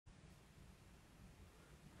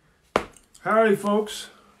Howdy, folks.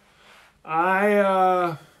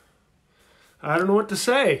 I don't know what to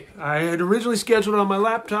say. I had originally scheduled on my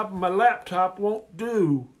laptop, and my laptop won't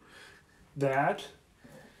do that.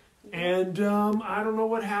 And I don't know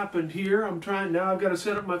what happened here. I'm trying now. I've got to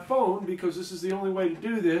set up my phone because this is the only way to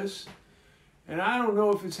do this. And I don't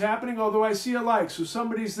know if it's happening, although I see a like. So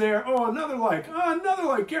somebody's there. Oh, another like. Oh, another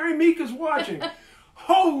like. Gary Meek is watching.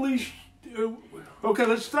 Holy sh... Okay,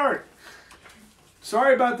 let's start.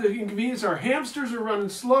 Sorry about the inconvenience. Our hamsters are running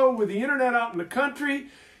slow with the internet out in the country,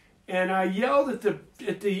 and I yelled at the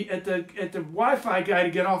Wi-Fi guy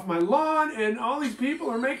to get off my lawn, and all these people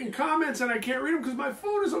are making comments, and I can't read them because my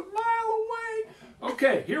phone is a mile away.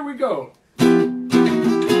 Okay, here we go.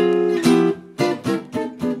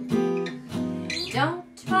 Don't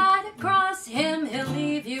try to cross him, he'll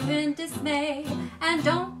leave you in dismay. And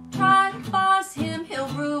don't try to boss him, he'll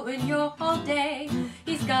ruin your whole day.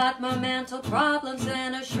 He's got more mental problems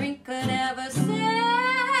than a shrink could ever say.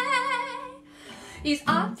 He's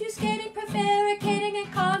obfuscating, prevaricating,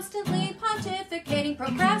 and constantly pontificating,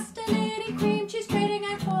 procrastinating, cream cheese trading,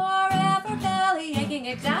 and forever belly aching,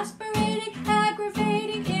 exasperating,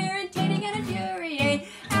 aggravating, irritating, and infuriating,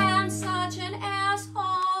 and such an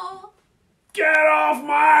asshole. Get off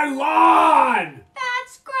my lawn!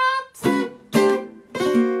 That's Grumps.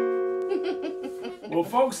 Well,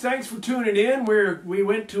 folks, thanks for tuning in. We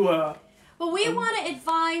went to a... Well, we want to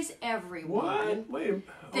advise everyone What? Wait.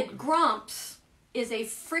 that Grumps is a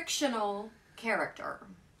frictional character.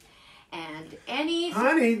 And any...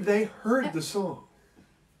 Honey, they heard the song.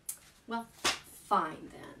 Well, fine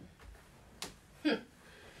then.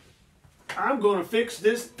 I'm going to fix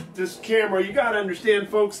this camera. You got to understand,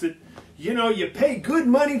 folks, that, you know, you pay good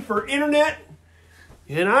money for internet,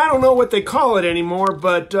 and I don't know what they call it anymore,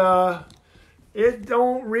 but it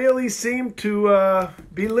don't really seem to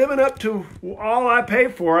be living up to all I pay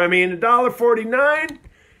for. I mean, $1.49,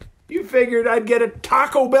 you figured I'd get a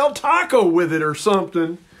Taco Bell taco with it or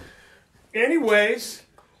something. Anyways,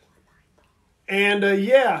 and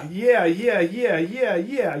yeah. You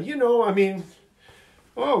know, I mean...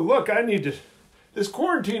 Oh, look, I need to... This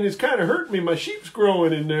quarantine is kind of hurting me. My sheep's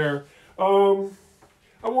growing in there. I want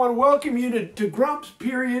to welcome you to Grumps,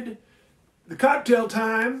 period, the cocktail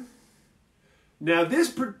time. Now,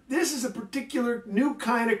 this is a particular new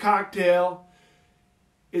kind of cocktail.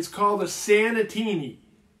 It's called a Sanitini.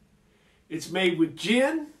 It's made with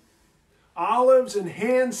gin, olives, and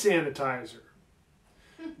hand sanitizer.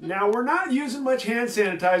 Now, we're not using much hand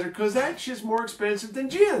sanitizer because that's just more expensive than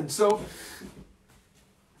gin. So...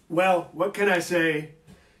 Well, what can I say?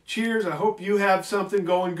 Cheers. I hope you have something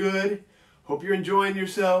going good. Hope you're enjoying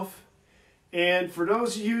yourself. And for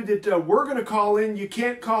those of you that were going to call in, you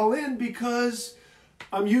can't call in because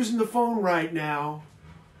I'm using the phone right now.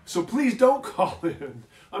 So please don't call in.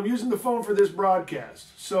 I'm using the phone for this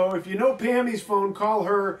broadcast. So if you know Pammy's phone, call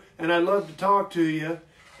her, and I'd love to talk to you.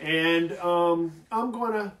 And I'm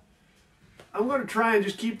going to try and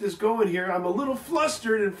just keep this going here. I'm a little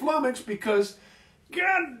flustered and flummoxed because...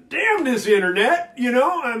 God damn this internet, you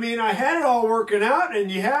know? I mean, I had it all working out, and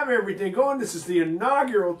you have everything going. This is the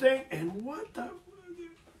inaugural thing, and what the...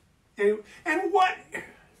 And what...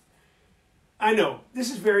 I know, this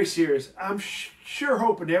is very serious. I'm sure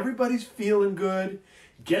hoping everybody's feeling good,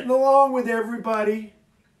 getting along with everybody,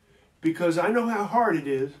 because I know how hard it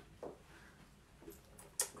is.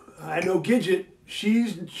 I know Gidget,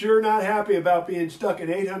 she's sure not happy about being stuck in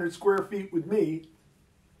 800 square feet with me.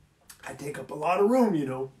 I take up a lot of room, you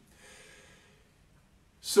know.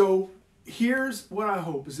 So here's what I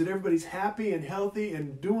hope, is that everybody's happy and healthy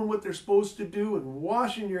and doing what they're supposed to do and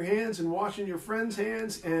washing your hands and washing your friends'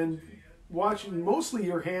 hands and washing mostly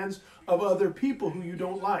your hands of other people who you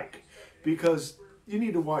don't like, because you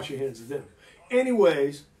need to wash your hands of them.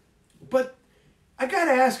 Anyways, but I got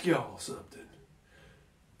to ask y'all something.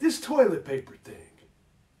 This toilet paper thing,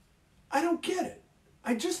 I don't get it.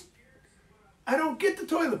 I don't get the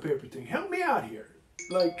toilet paper thing. Help me out here.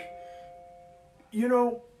 Like, you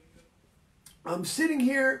know, I'm sitting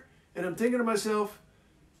here and I'm thinking to myself,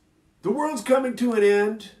 the world's coming to an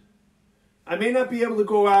end. I may not be able to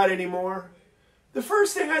go out anymore. The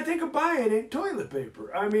first thing I think of buying ain't toilet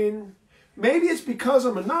paper. I mean, maybe it's because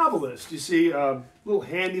I'm a novelist. You see, little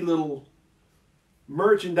handy little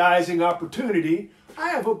merchandising opportunity. I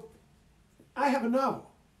have a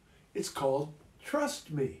novel. It's called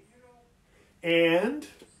Trust Me. And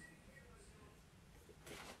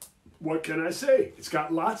what can I say? It's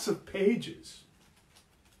got lots of pages.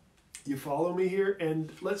 You follow me here?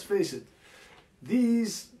 And let's face it,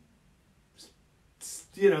 these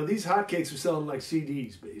hotcakes are selling like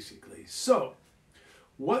CDs, basically. So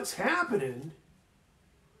what's happening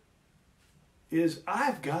is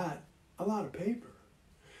I've got a lot of paper.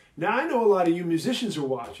 Now, I know a lot of you musicians are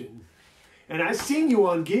watching, and I've seen you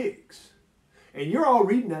on gigs, and you're all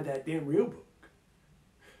reading out that damn real book.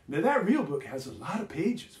 Now, that real book has a lot of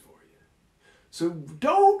pages for you. So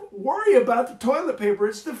don't worry about the toilet paper.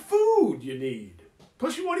 It's the food you need.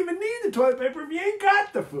 Plus, you won't even need the toilet paper if you ain't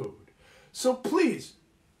got the food. So please,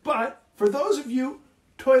 but for those of you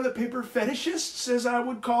toilet paper fetishists, as I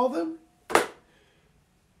would call them,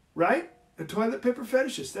 right? A toilet paper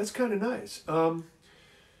fetishist. That's kind of nice.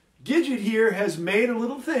 Gidget here has made a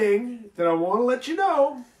little thing that I want to let you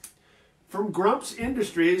know from Grumps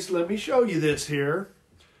Industries. Let me show you this here.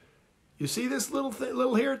 You see this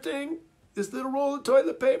little hair thing? This little roll of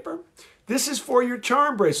toilet paper? This is for your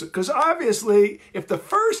charm bracelet. Because obviously, if the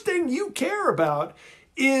first thing you care about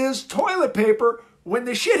is toilet paper when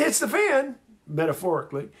the shit hits the fan,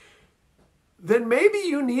 metaphorically, then maybe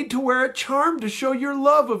you need to wear a charm to show your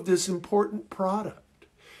love of this important product.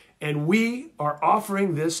 And we are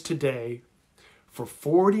offering this today for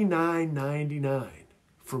 $49.99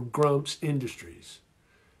 from Grumps Industries.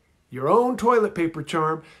 Your own toilet paper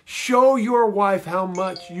charm. Show your wife how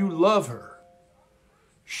much you love her.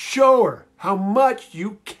 Show her how much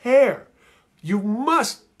you care. You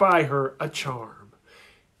must buy her a charm.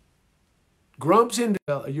 Grumps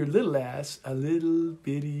Industries, your little ass, a little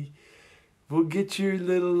bitty. We'll get your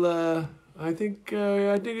little, I think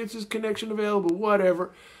it's this connection available,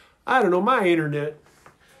 whatever. I don't know, my internet.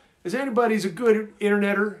 If anybody's a good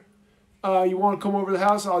interneter, you want to come over to the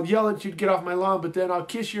house, I'll yell at you to get off my lawn, but then I'll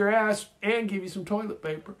kiss your ass and give you some toilet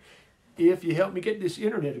paper if you help me get this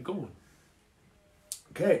internet going.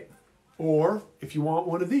 Okay, or if you want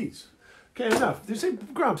one of these. Okay, enough. They say,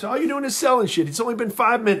 Grumps, all you're doing is selling shit. It's only been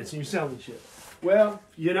 5 minutes and you're selling shit. Well,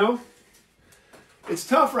 you know, it's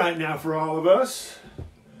tough right now for all of us.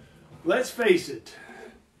 Let's face it.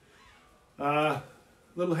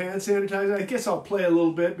 Little hand sanitizer. I guess I'll play a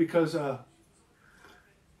little bit because a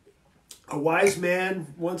wise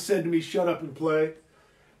man once said to me, shut up and play.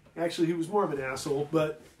 Actually, he was more of an asshole,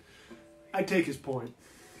 but I take his point.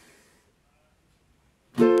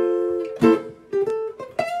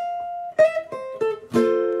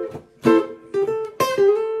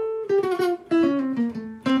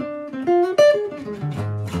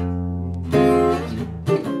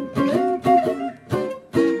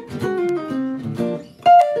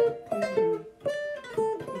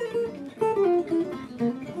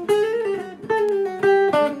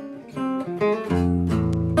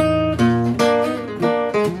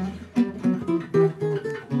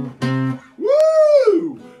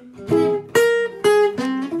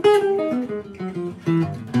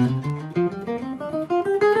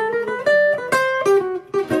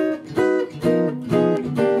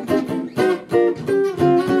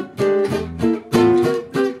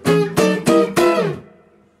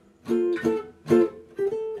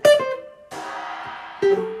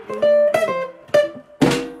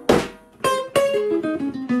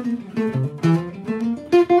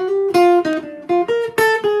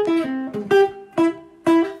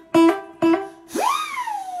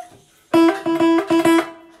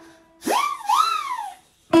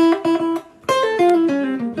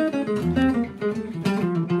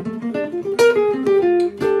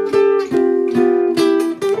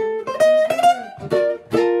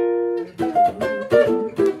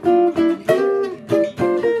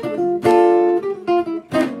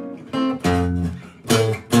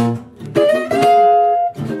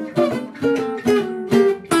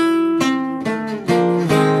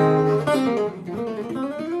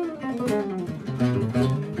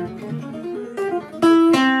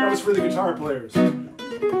 For the guitar players.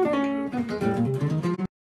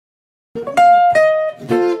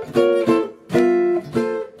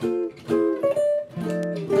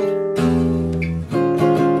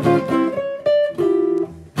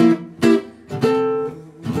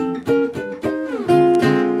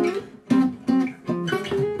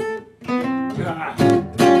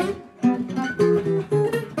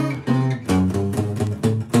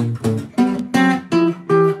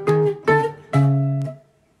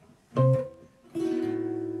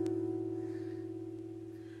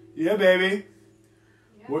 Yeah, baby.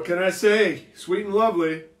 Yeah. What can I say? Sweet and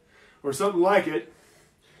lovely. Or something like it.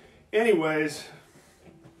 Anyways.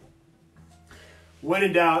 When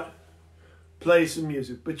in doubt, play some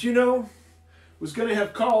music. But you know, was going to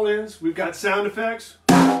have call-ins. We've got sound effects.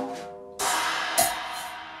 I've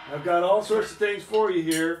got all sorts of things for you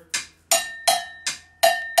here.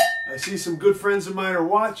 I see some good friends of mine are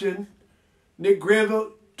watching. Nick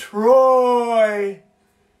Granville, Troy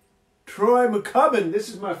McCubbin. This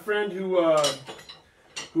is my friend who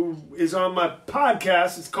who is on my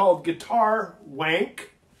podcast. It's called Guitar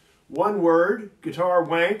Wank. One word, Guitar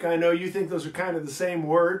Wank. I know you think those are kind of the same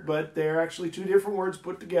word, but they're actually two different words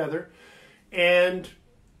put together. And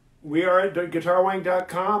we are at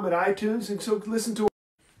guitarwank.com at iTunes, and so listen to it.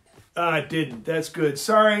 It didn't. That's good.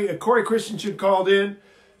 Sorry, Corey Christensen called in.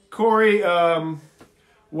 Corey,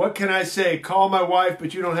 what can I say? Call my wife,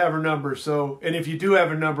 but you don't have her number. So, and if you do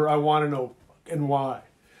have a number, I want to know and why.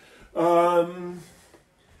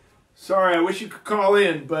 Sorry, I wish you could call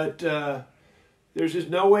in, but there's just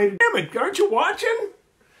no way to... Damn it, aren't you watching?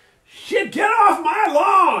 Shit, get off my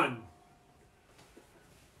lawn!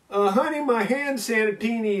 Honey, my hand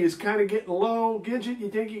sanitini is kind of getting low. Gidget, you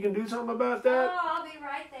think you can do something about that? Oh, I'll be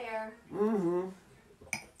right there. Mm-hmm.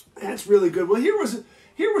 That's really good. Well, here was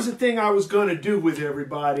a thing I was going to do with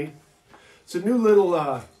everybody. It's a new little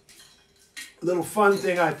fun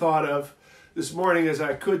thing I thought of this morning as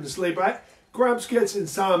I couldn't sleep. Grumps gets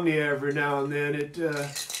insomnia every now and then.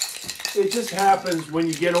 It just happens when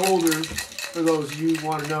you get older, for those of you who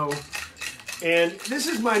want to know. And this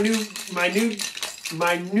is my new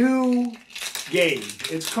game.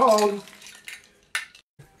 It's called...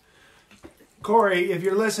 Corey, if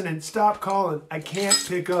you're listening, stop calling. I can't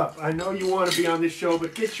pick up. I know you want to be on this show,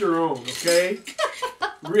 but get your own, okay?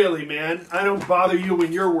 Really, man. I don't bother you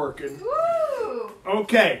when you're working. Woo!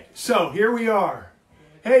 Okay, so here we are.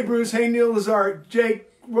 Hey, Bruce. Hey, Neil Lazar.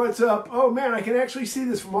 Jake, what's up? Oh, man, I can actually see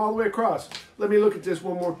this from all the way across. Let me look at this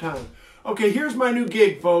one more time. Okay, here's my new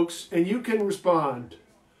gig, folks, and you can respond.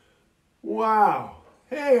 Wow.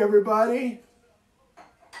 Hey, everybody.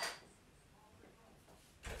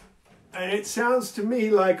 And it sounds to me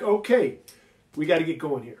like, okay, we got to get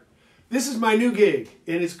going here. This is my new gig,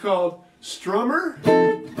 and it's called Strummer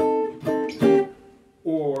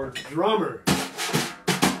or Drummer.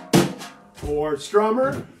 Or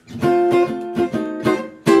Strummer.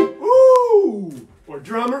 Ooh! Or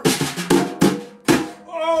Drummer.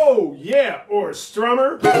 Oh, yeah. Or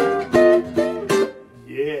Strummer.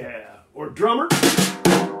 Yeah. Or Drummer.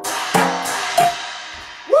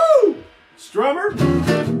 Woo! Strummer.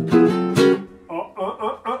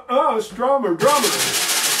 Strummer, drummer.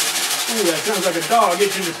 Ooh, that sounds like a dog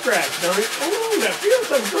itching to scratch, don't it? Ooh, that feels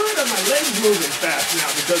so good, and my leg's moving fast now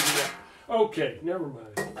because of that. Okay, never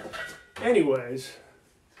mind. Anyways,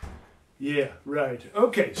 yeah, right.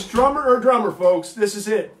 Okay, strummer or drummer, folks. This is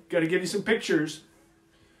it. Got to give you some pictures.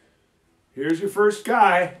 Here's your first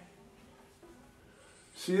guy.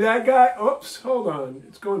 See that guy? Oops, hold on.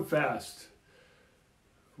 It's going fast.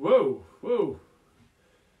 Whoa, whoa.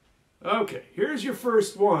 Okay, here's your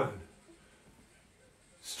first one.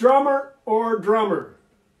 Strummer or drummer?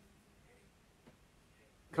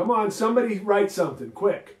 Come on, somebody write something,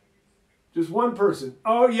 quick. Just one person.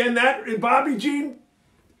 Oh, yeah, and that, Bobby Jean,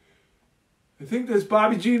 I think that's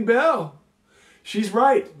Bobby Jean Bell. She's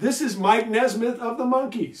right. This is Mike Nesmith of the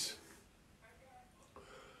Monkees.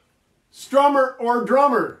 Strummer or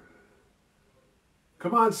drummer?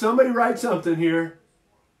 Come on, somebody write something here.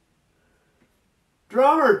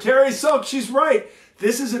 Drummer, Terry Silk, she's right.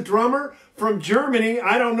 This is a drummer from Germany.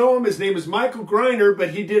 I don't know him. His name is Michael Greiner,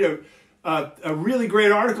 but he did a really great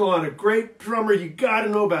article on a great drummer you got to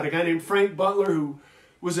know about, a guy named Frank Butler, who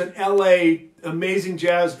was an LA amazing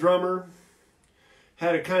jazz drummer.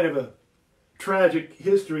 Had a kind of a tragic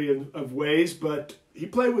history of ways, but he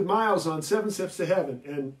played with Miles on 7 Steps to Heaven,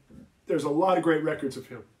 and there's a lot of great records of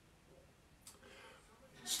him.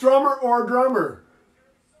 Strummer or drummer?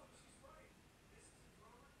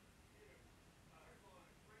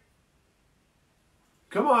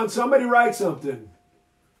 Come on, somebody write something.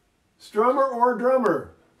 Strummer or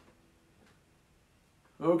drummer?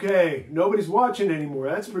 Okay, nobody's watching anymore.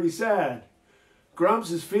 That's pretty sad.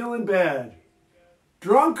 Grumps is feeling bad.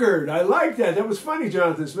 Drunkard, I like that. That was funny,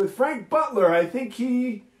 Jonathan Smith. Frank Butler, I think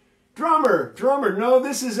he... Drummer. No,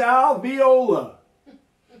 this is Al Viola.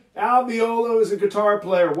 Al Viola is a guitar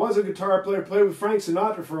player, was a guitar player, played with Frank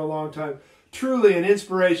Sinatra for a long time. Truly an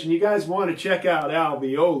inspiration. You guys want to check out Al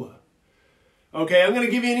Viola. Okay, I'm going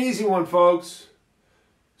to give you an easy one, folks.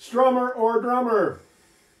 Strummer or drummer?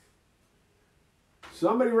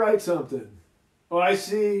 Somebody write something. Oh, I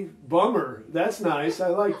see. Bummer. That's nice. I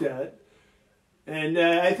like that. And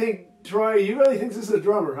I think, Troy, you really think this is a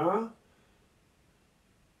drummer, huh?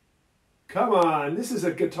 Come on. This is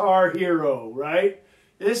a guitar hero, right?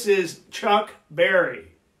 This is Chuck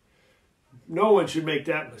Berry. No one should make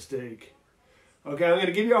that mistake. Okay, I'm going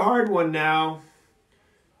to give you a hard one now.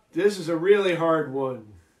 This is a really hard one.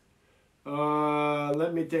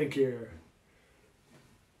 Let me think here.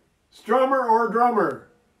 Strummer or drummer?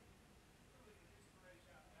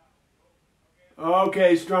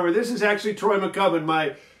 Okay, Strummer, this is actually Troy McCubbin,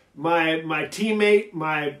 my teammate,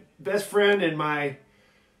 my best friend, and I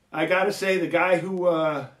gotta say, the guy who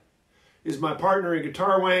is my partner in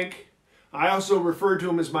Guitar Wank. I also refer to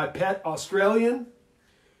him as my pet Australian,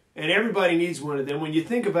 and everybody needs one of them. When you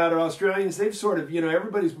think about it, Australians, they've sort of, you know,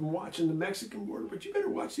 everybody's been watching the Mexican border, but you better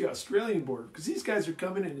watch the Australian border, because these guys are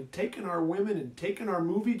coming in and taking our women and taking our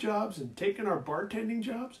movie jobs and taking our bartending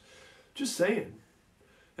jobs. Just saying.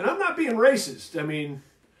 And I'm not being racist. I mean,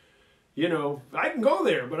 you know, I can go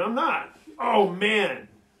there, but I'm not. Oh, man.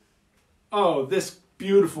 Oh, this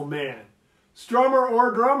beautiful man. Strummer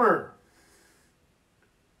or drummer?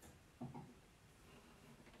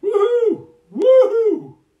 Woohoo!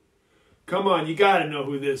 Woohoo! Come on, you got to know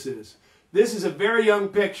who this is. This is a very young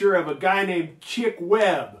picture of a guy named Chick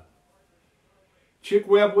Webb. Chick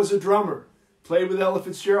Webb was a drummer. Played with Ella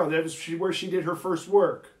Fitzgerald. That was where she did her first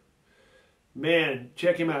work. Man,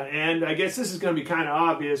 check him out. And I guess this is going to be kind of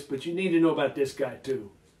obvious, but you need to know about this guy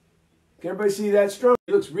too. Can everybody see that strum?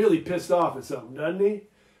 He looks really pissed off at something, doesn't he?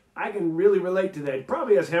 I can really relate to that. He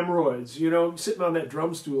probably has hemorrhoids, you know, sitting on that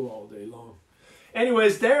drum stool all day long.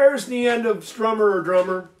 Anyways, there's the end of Strummer or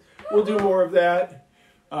Drummer. We'll do more of that.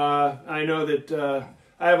 I know that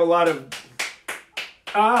I have a lot of...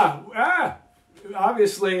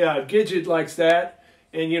 Obviously, Gidget likes that.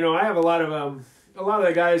 And, you know, I have a lot of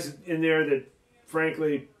the guys in there that,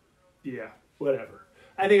 frankly, yeah, whatever.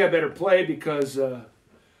 I think I better play because, oh,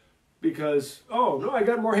 no, I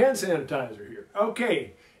got more hand sanitizer here.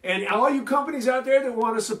 Okay, and all you companies out there that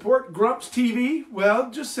want to support GrumpsTV,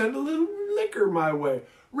 well, just send a little liquor my way.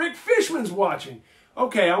 Rick Fishman's watching.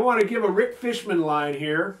 Okay, I want to give a Rick Fishman line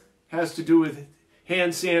here. Has to do with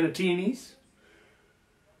hand sanitinis.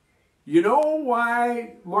 You know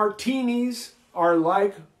why martinis are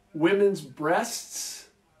like women's breasts?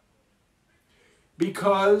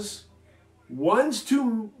 Because one's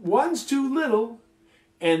too little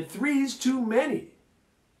and three's too many.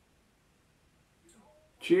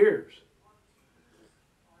 Cheers.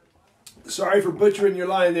 Sorry for butchering your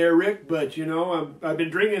line there, Rick, but you know, I've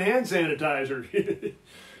been drinking hand sanitizer.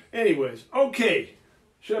 Anyways, okay.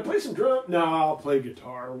 Should I play some drum? No, I'll play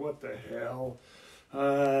guitar. What the hell?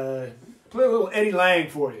 Play a little Eddie Lang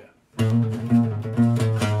for you.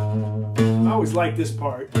 I always like this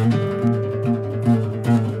part.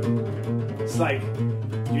 It's like,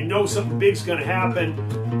 you know something big's gonna happen.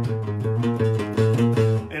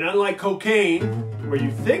 And unlike cocaine, where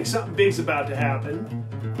you think something big's about to happen,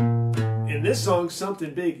 in this song,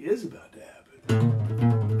 something big is about to happen.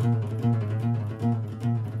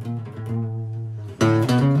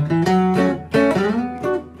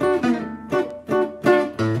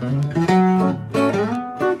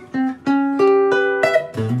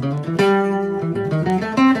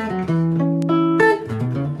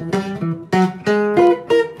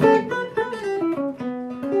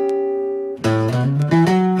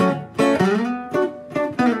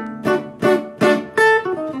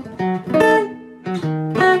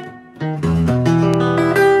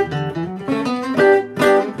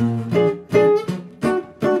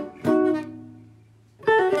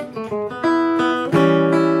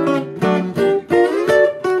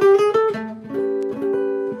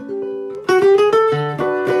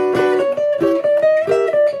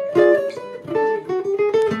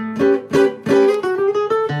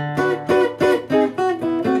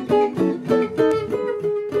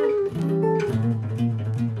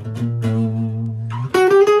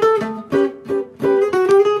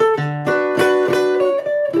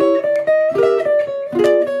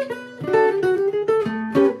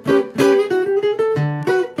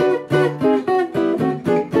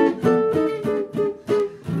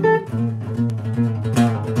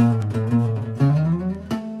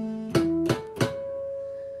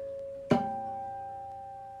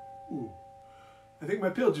 I think my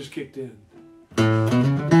pill just kicked in.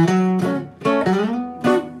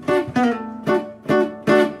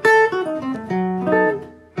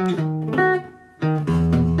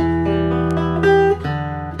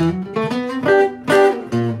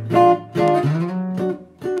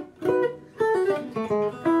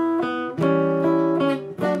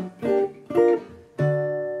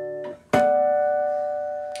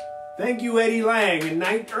 Thank you, Eddie Lang, in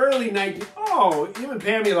early 19... Oh, even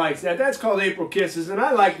Pammy likes that. That's called April Kisses, and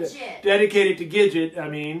I like to dedicate it to Gidget, I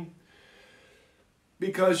mean,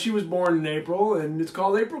 because she was born in April, and it's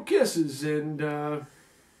called April Kisses, and I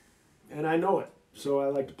know it, so I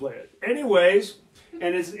like to play it. Anyways,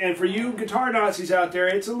 and for you guitar Nazis out there,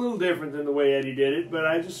 it's a little different than the way Eddie did it, but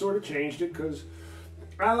I just sort of changed it because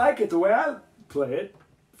I like it the way I play it.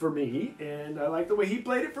 for me, and I like the way he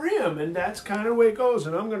played it for him, and that's kind of the way it goes.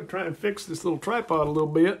 And I'm going to try and fix this little tripod a little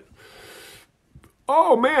bit.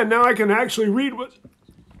 Oh man, now I can actually read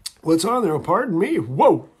what's on there. Oh, pardon me.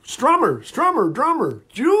 Whoa, drummer.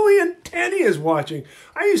 Julian Tenney is watching.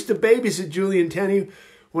 I used to babysit Julian Tenney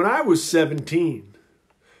when I was 17.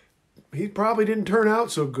 He probably didn't turn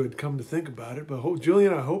out so good, come to think about it. But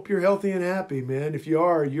Julian, I hope you're healthy and happy, man. If you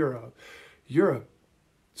are, you're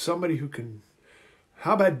somebody who can.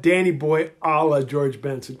 How about Danny Boy a la George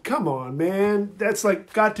Benson? Come on, man. That's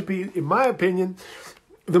like got to be, in my opinion,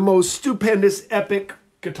 the most stupendous, epic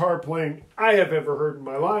guitar playing I have ever heard in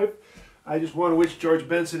my life. I just want to wish George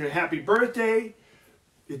Benson a happy birthday.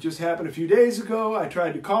 It just happened a few days ago. I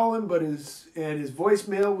tried to call him, but his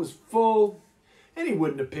voicemail was full, and he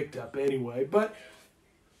wouldn't have picked up anyway. But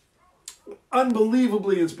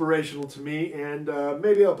unbelievably inspirational to me, and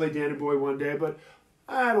maybe I'll play Danny Boy one day, but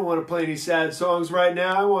I don't want to play any sad songs right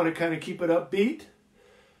now. I want to kind of keep it upbeat.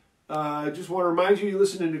 I just want to remind you, you're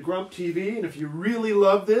listening to GrumpsTV, and if you really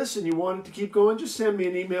love this and you want it to keep going, just send me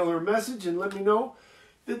an email or a message and let me know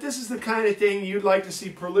that this is the kind of thing you'd like to see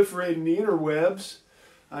proliferating the interwebs.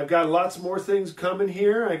 I've got lots more things coming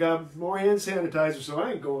here. I got more hand sanitizer, so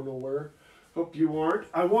I ain't going nowhere. Hope you aren't.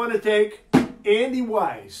 I want to thank Andy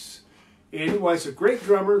Weiss. Andy Weiss, a great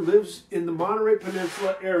drummer, lives in the Monterey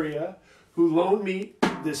Peninsula area, who loaned me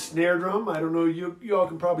this snare drum. I don't know, you all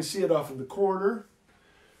can probably see it off in the corner.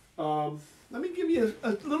 Let me give you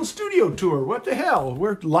a little studio tour. What the hell?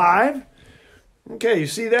 We're live. Okay, you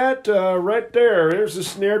see that right there? There's the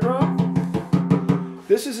snare drum.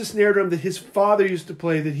 This is a snare drum that his father used to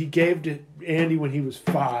play that he gave to Andy when he was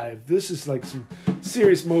 5. This is like some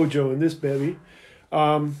serious mojo in this baby.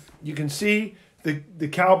 You can see the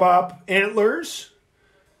cowbop antlers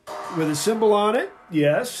with a symbol on it.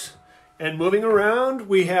 Yes. And moving around,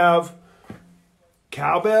 we have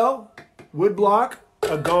cowbell, woodblock,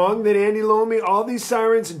 a gong that Andy loaned me, all these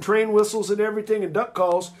sirens and train whistles and everything and duck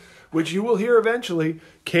calls, which you will hear eventually,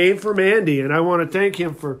 came from Andy. And I want to thank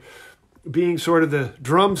him for being sort of the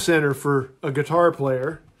drum center for a guitar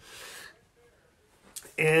player.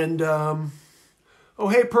 And, oh,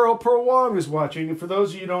 hey, Pearl Wong is watching. And for those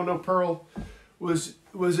of you who don't know, Pearl was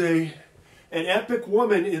an epic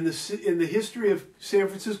woman in the history of San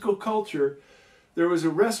Francisco culture. There was a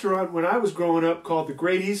restaurant when I was growing up called the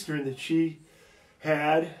Great Eastern that she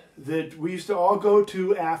had that we used to all go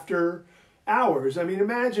to after hours. I mean,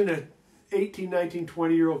 imagine a 18, 19,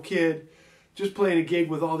 20-year-old kid just playing a gig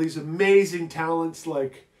with all these amazing talents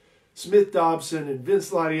like Smith Dobson and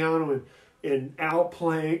Vince Ladiano and Al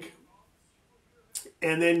Plank,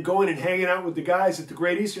 and then going and hanging out with the guys at the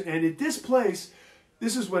Great Eastern. And at this place,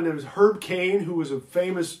 this is when there was Herb Cain, who was a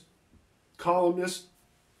famous columnist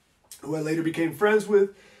who I later became friends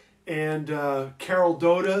with, and Carol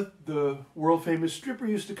Doda, the world-famous stripper,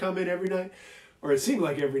 used to come in every night, or it seemed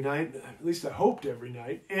like every night, at least I hoped every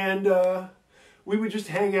night, and we would just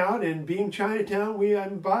hang out, and being Chinatown, we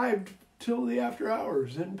imbibed till the after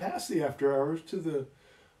hours, and past the after hours to the,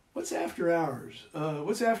 what's after hours?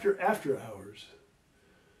 What's after hours?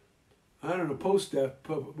 I don't know,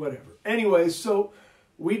 whatever. Anyways, so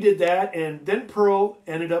we did that, and then Pearl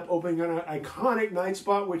ended up opening an iconic night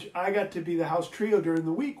spot, which I got to be the house trio during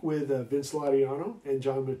the week with Vince Ladiano and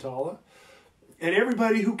John Matala, and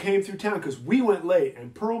everybody who came through town, because we went late,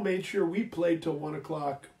 and Pearl made sure we played till 1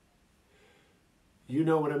 o'clock. You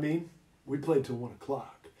know what I mean? We played till 1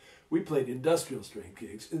 o'clock. We played industrial strength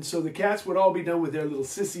gigs. And so the cats would all be done with their little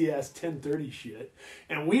sissy-ass 10:30 shit.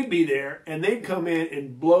 And we'd be there, and they'd come in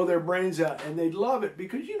and blow their brains out. And they'd love it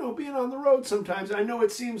because, you know, being on the road sometimes, I know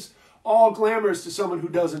it seems all glamorous to someone who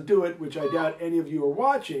doesn't do it, which I doubt any of you are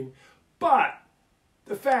watching. But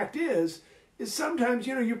the fact is sometimes,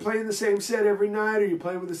 you know, you're playing the same set every night or you're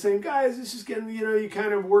playing with the same guys. It's just getting, you know, you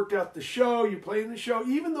kind of worked out the show. You're playing the show,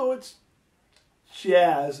 even though it's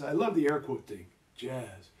jazz. I love the air quote thing,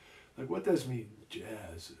 jazz. Like, what does mean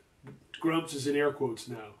jazz? Grumps is in air quotes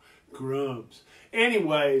now. Grumps.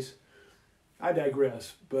 Anyways, I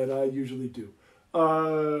digress, but I usually do.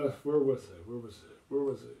 Where was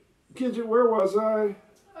it? Kidget, where was I?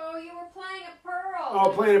 Oh, you were playing at Pearl.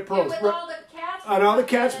 Oh, playing at Pearl. And with all the cats. And all the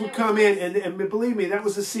cats would come in, and believe me, that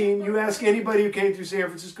was the scene. You ask anybody who came through San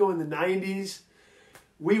Francisco in the 90s,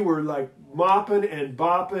 we were like mopping and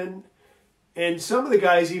bopping. And some of the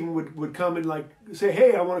guys even would come and like say,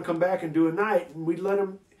 hey, I want to come back and do a night. And we'd let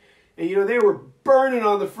them, and you know, they were burning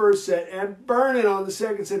on the first set and burning on the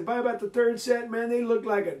second set. By about the third set, man, they looked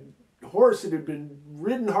like a horse that had been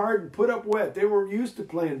ridden hard and put up wet. They weren't used to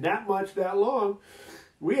playing that much, that long.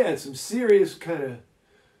 We had some serious kind of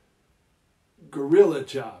gorilla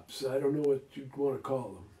chops. I don't know what you'd want to call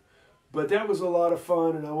them. But that was a lot of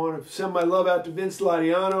fun, and I want to send my love out to Vince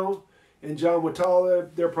Ladiano and John Watala.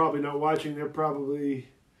 They're probably not watching. They're probably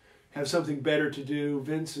have something better to do.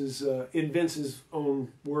 Vince is, in Vince's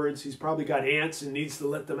own words, he's probably got ants and needs to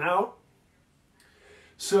let them out.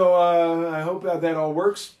 So I hope that all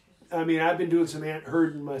works. I mean, I've been doing some ant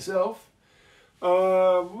herding myself.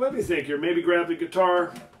 Let me think here. Maybe grab the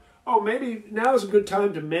guitar. Oh, maybe now is a good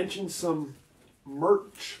time to mention some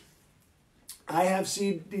merch. I have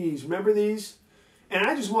CDs. Remember these? And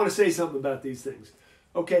I just want to say something about these things.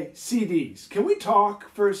 Okay, CDs. Can we talk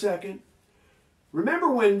for a second? Remember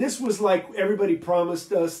when this was like everybody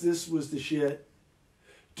promised us this was the shit?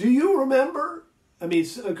 Do you remember? I mean,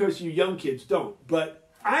 of course, you young kids don't, but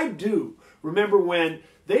I do. Remember when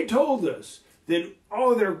they told us that,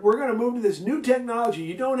 oh, we're going to move to this new technology.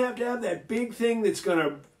 You don't have to have that big thing that's going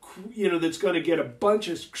to, that's going to get a bunch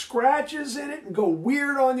of scratches in it and go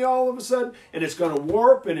weird on you all of a sudden, and it's going to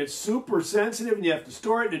warp, and it's super sensitive, and you have to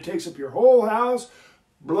store it, and it takes up your whole house.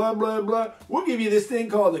 Blah, blah, blah. We'll give you this thing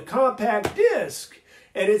called a compact disc.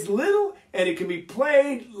 And it's little, and it can be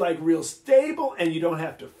played like real stable, and you don't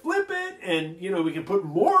have to flip it, and, we can put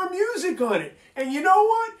more music on it. And you know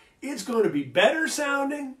what? It's going to be better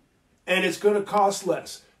sounding, and it's going to cost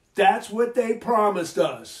less. That's what they promised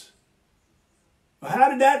us. How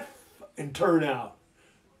did that turn out?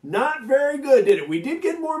 Not very good, did it? We did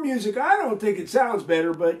get more music. I don't think it sounds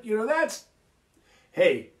better, but, that's...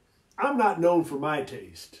 Hey, I'm not known for my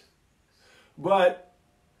taste. But,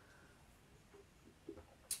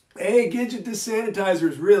 hey, Gidget, this sanitizer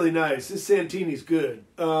is really nice. This Santini's good.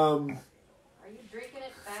 Are you drinking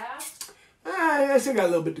it fast? I still got a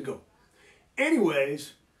little bit to go.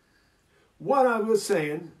 Anyways, what I was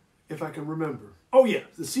saying, if I can remember. Oh, yeah,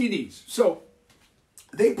 the CDs. So,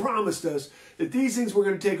 they promised us that these things were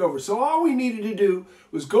going to take over. So all we needed to do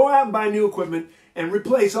was go out and buy new equipment and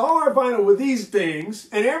replace all our vinyl with these things,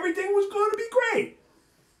 and everything was going to be great.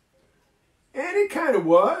 And it kind of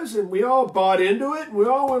was, and we all bought into it, and we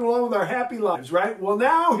all went along with our happy lives, right? Well,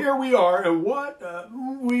 now here we are, and what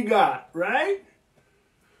we got, right?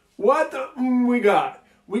 What we got?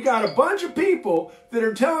 We got a bunch of people that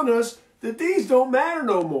are telling us that these don't matter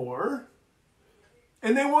no more,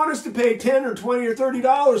 and they want us to pay $10 or $20 or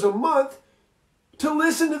 $30 a month to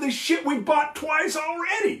listen to the shit we bought twice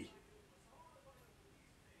already.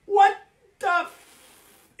 What the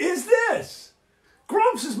is this?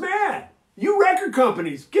 Grumps is mad. You record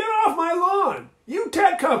companies, get off my lawn. You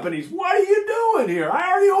tech companies, what are you doing here?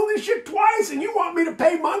 I already own this shit twice and you want me to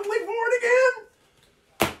pay monthly for it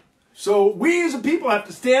again? So we as a people have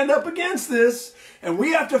to stand up against this, and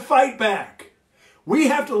we have to fight back. We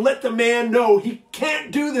have to let the man know he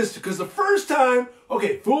can't do this, because the first time,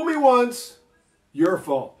 okay, fool me once, your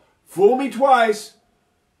fault. Fool me twice,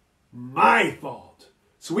 my fault.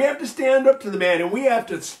 So we have to stand up to the man, and we have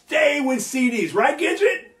to stay with CDs. Right,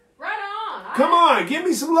 Gidget? Right on. Come on, give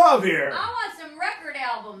me some love here. I want some record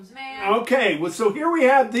albums, man. Okay, well, so here we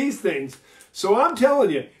have these things. So I'm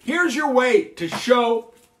telling you, here's your way to show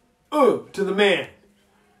to the man.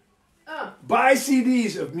 Buy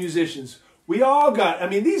CDs of musicians. We all got, I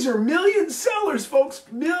mean, these are million sellers, folks.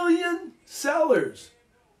 Million sellers.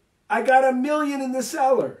 I got 1 million in the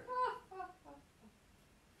cellar.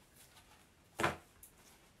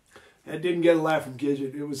 That didn't get a laugh from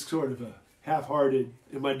Gidget. It was sort of a half-hearted,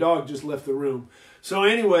 and my dog just left the room. So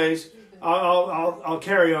anyways, I'll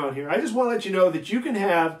carry on here. I just want to let you know that you can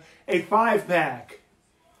have a 5-pack.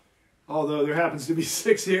 Although there happens to be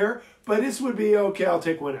 6 here, but this would be okay. I'll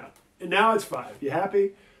take one out. And now it's 5. You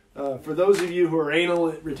happy? For those of you who are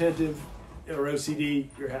anal retentive or OCD,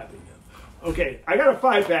 you're happy now. Okay, I got a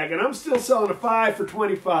 5-pack, and I'm still selling a 5 for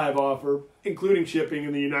 $25 offer, including shipping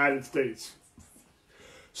in the United States.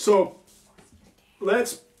 So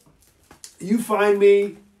you find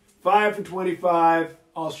me 5 for $25.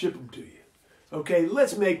 I'll ship them to you. Okay,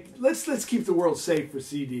 let's keep the world safe for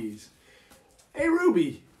CDs. Hey,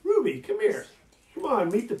 Ruby, come here. Come on,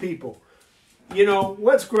 meet the people. You know,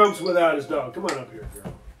 what's Grumps without his dog? Come on up here,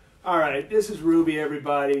 girl. All right, this is Ruby,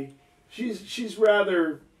 everybody. She's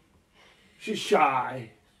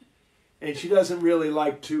shy, and she doesn't really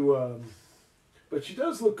like to, but she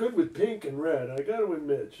does look good with pink and red. I got to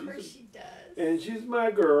admit. Of course she does. And she's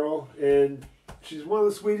my girl, and she's one of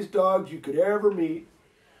the sweetest dogs you could ever meet.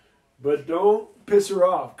 But don't piss her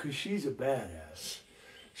off, because she's a badass.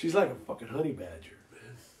 She's like a fucking honey badger,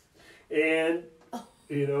 man. And,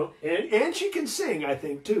 you know, and she can sing, I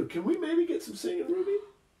think, too. Can we maybe get some singing, Ruby?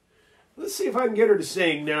 Let's see if I can get her to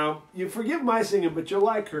sing. Now, you forgive my singing, but you'll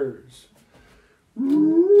like hers. Ruby,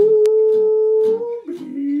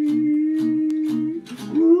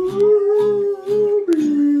 Ruby.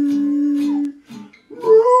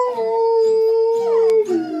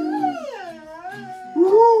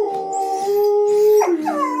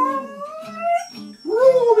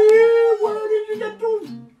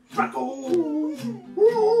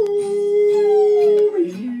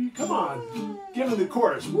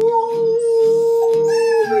 Warts.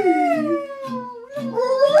 Ruby.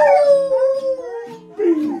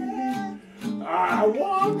 I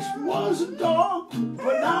once was a dog,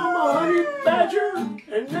 but now I'm a honey badger,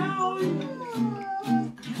 and now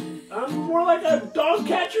I'm more like a dog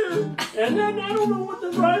catcher, and then I don't know what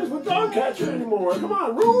the rhymes with dog catcher anymore. Come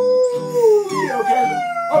on, Ruby.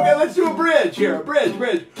 Okay, let's do a bridge here. A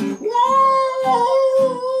bridge.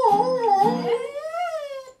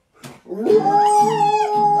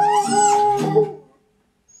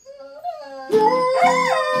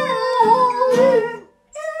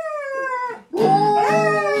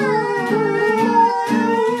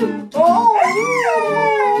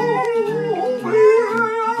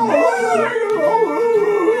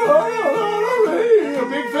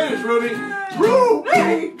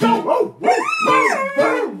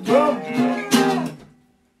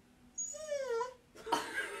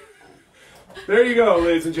 There you go,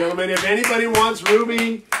 ladies and gentlemen. If anybody wants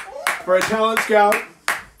Ruby for a talent scout,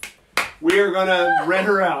 we are going to rent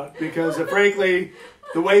her out because, frankly,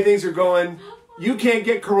 the way things are going, you can't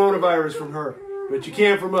get coronavirus from her, but you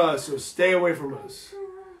can from us, so stay away from us.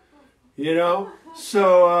 You know?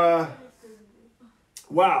 So,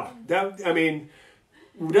 wow.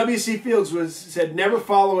 W.C. Fields said, never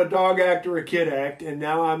follow a dog act or a kid act, and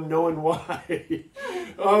now I'm knowing why.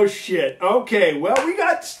 Oh, shit. Okay, well, we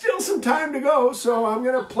got still some time to go, so I'm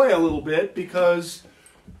going to play a little bit because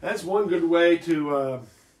that's one good way to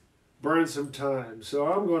burn some time. So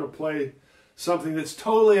I'm going to play something that's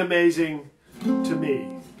totally amazing to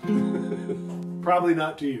me. Probably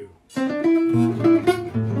not to you.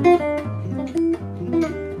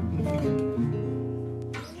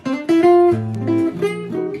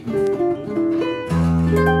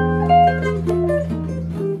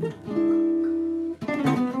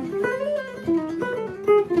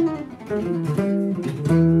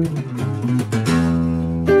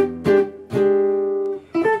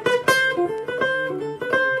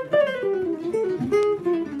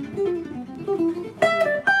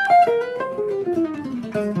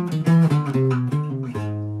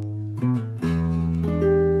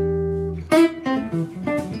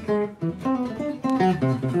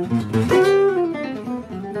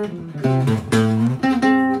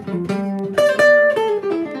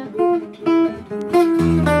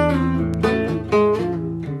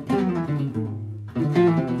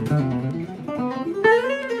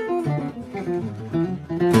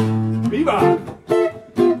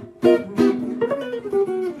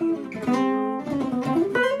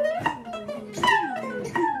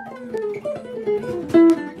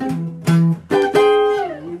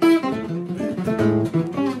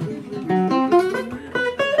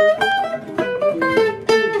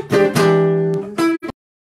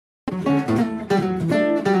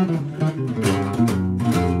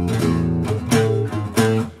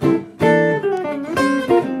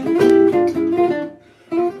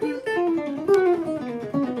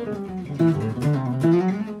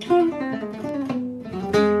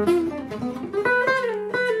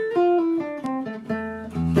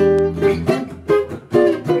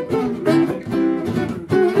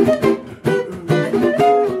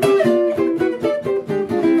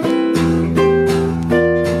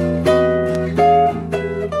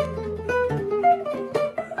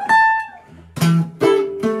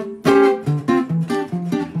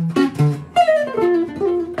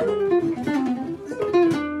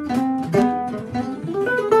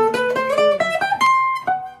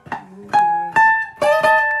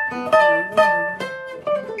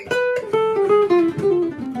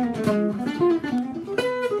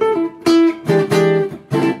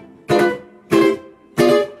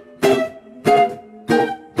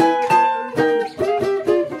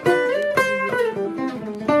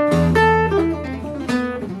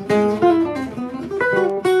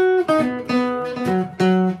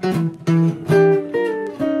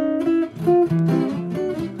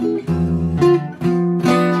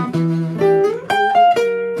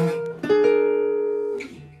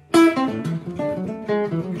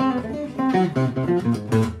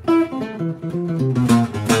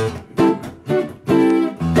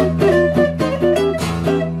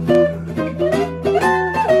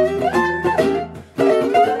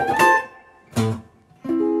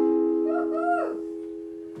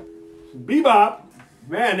 Bebop.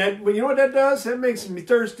 Man, you know what that does? That makes me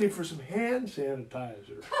thirsty for some hand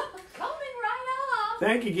sanitizer. Coming right off.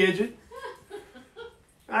 Thank you, Gidget.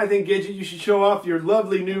 I think, Gidget, you should show off your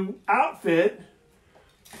lovely new outfit,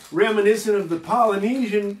 reminiscent of the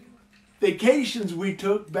Polynesian vacations we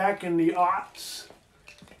took back in the aughts.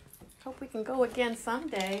 Hope we can go again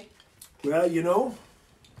someday. Well, you know,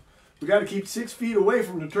 we got to keep 6 feet away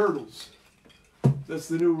from the turtles. That's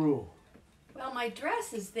the new rule. Well, my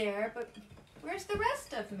dress is there, but where's the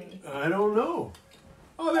rest of me? I don't know.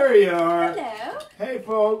 Oh, there you are. Hello. Hey,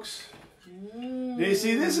 folks. You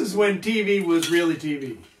see, this is when TV was really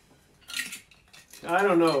TV. I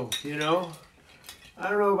don't know, you know. I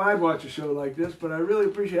don't know if I'd watch a show like this, but I really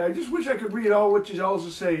appreciate it. I just wish I could read all what you all are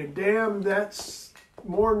saying. Damn, that's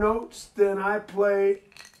more notes than I play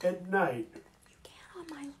at night. You can't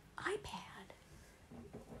on my iPad.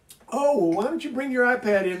 Oh, well, why don't you bring your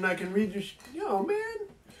iPad in and I can read your... Yo, man.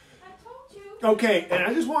 I told you. Okay, and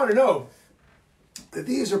I just want to know that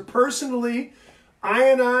these are personally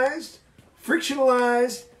ionized,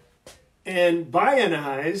 frictionalized, and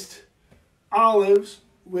bionized olives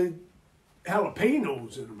with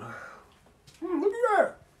jalapenos in them. Look at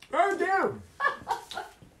that. Oh, damn.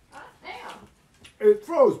 Damn. It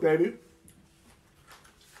froze, baby.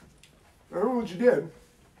 I don't know what you did.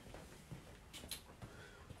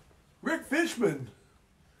 Rick Fishman.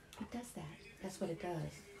 It does that. That's what it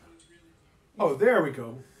does. Oh, there we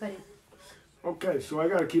go. But it... Okay, so I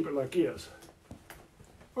got to keep it like this.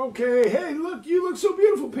 Okay, hey, look, you look so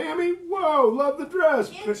beautiful, Pammy. Whoa, love the dress.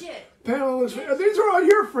 Gidget. Panelists, these are all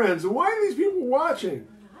your friends. Why are these people watching?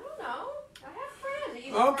 I don't know. I have friends. Are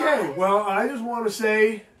you Okay, surprised? well, I just want to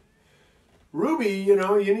say, Ruby, you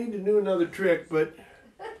know, you need to do another trick, but,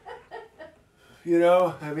 you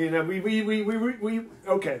know, I mean,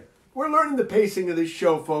 okay. We're learning the pacing of this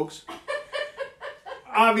show, folks.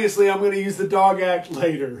 Obviously, I'm going to use the dog act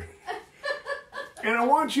later. And I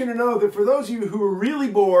want you to know that for those of you who are really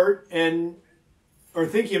bored and or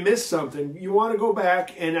think you missed something, you want to go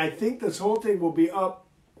back, and I think this whole thing will be up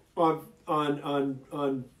on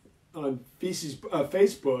Feces,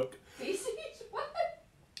 Facebook. Feces? What?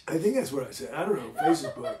 I think that's what I said. I don't know.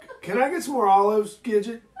 Facebook. Can I get some more olives,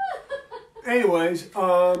 Gidget? Anyways,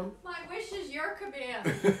 My wish is your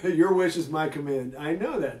command. your wish is my command. I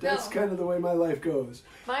know that. That's No. kind of the way my life goes.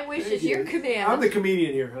 My wish Thank is you. your command. I'm the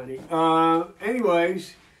comedian here, honey.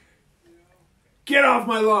 Anyways, get off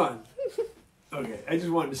my lawn. Okay, I just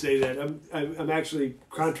wanted to say that. I'm actually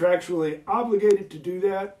contractually obligated to do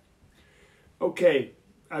that. Okay,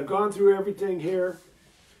 I've gone through everything here.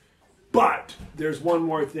 But there's one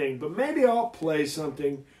more thing. But maybe I'll play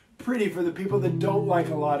something pretty for the people that don't like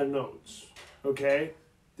a lot of notes. Okay?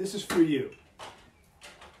 This is for you.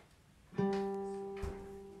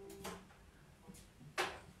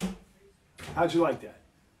 How'd you like that?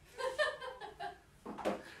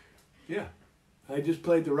 Yeah. I just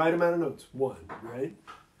played the right amount of notes. One, right?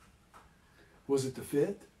 Was it the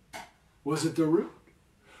fifth? Was it the root?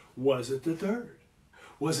 Was it the third?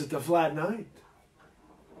 Was it the flat ninth?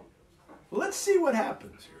 Well, let's see what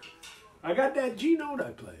happens here. I got that G note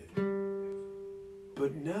I played.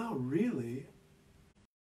 But now really,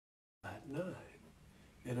 flat nine.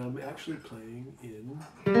 And I'm actually playing in...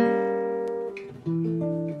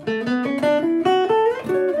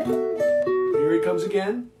 Here he comes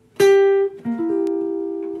again.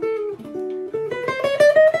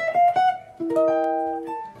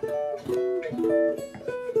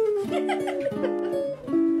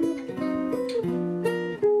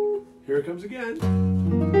 Here it comes again.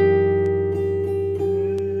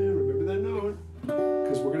 Remember that note.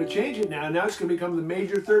 Because we're going to change it now. Now it's going to become the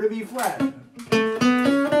major third of E flat.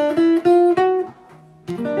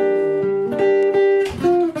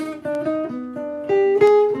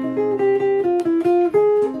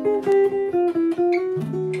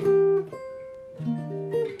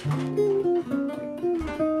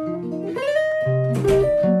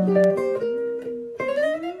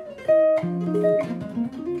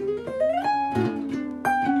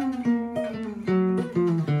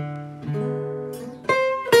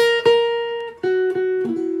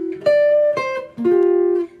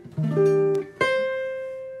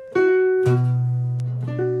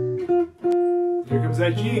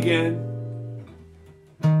 That G again.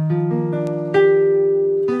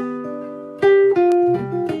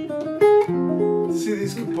 See,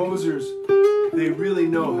 these composers, they really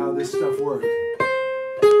know how this stuff works.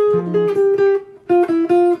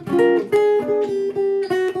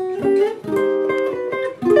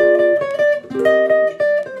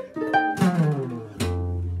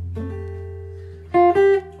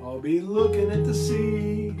 I'll be looking at the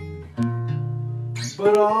sea,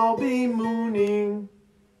 but I'll be mooning.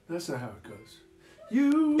 That's not how it goes.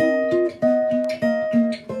 You.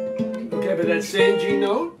 Okay, but that same G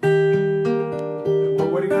note. Well,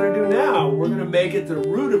 what are you going to do now? We're going to make it the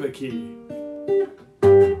root of a key.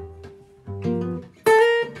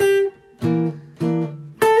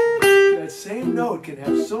 That same note can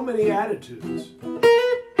have so many attitudes.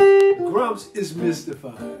 Grumps is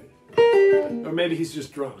mystified. Or maybe he's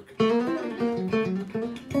just drunk. G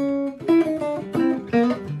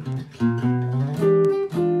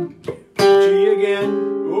again.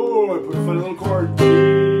 Oh, I put a funny little chord. G.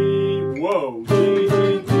 Whoa.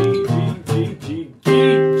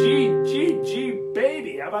 G,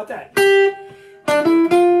 baby. How about that?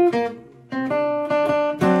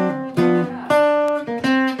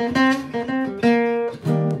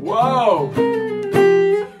 Whoa.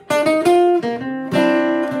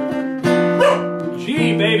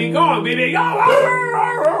 G, baby. Go on, baby. Go.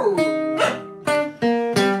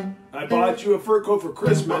 I bought you a fur coat for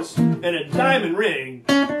Christmas and a diamond ring.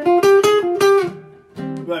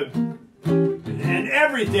 But, and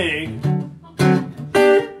everything.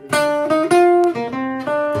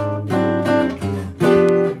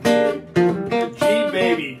 G,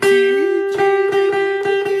 baby.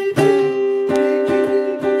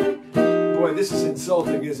 Boy, this is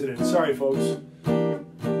insulting, isn't it? Sorry, folks.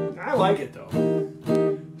 I like it, though.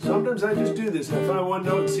 Sometimes I just do this. I find one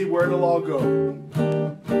note and see where it'll all go.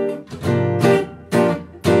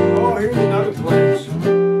 Oh, here's the nugget players.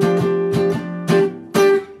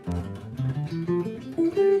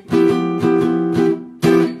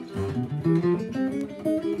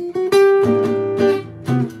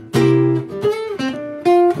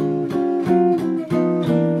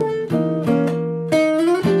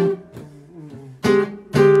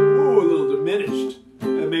 Ooh, a little diminished.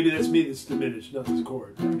 Maybe that's me that's diminished, not this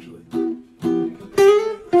chord, actually.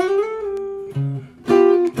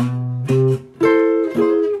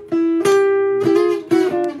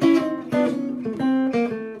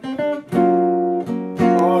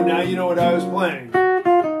 You know what I was playing.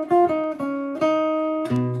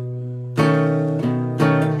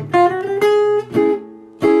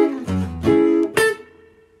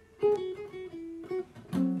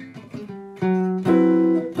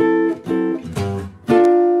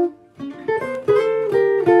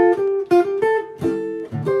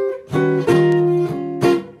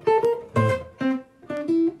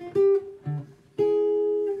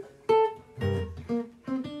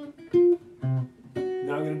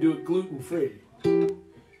 Now I'm going to do it gluten-free.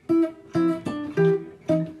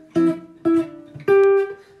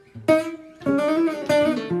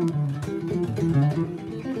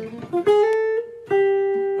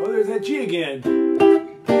 Oh, there's that G again.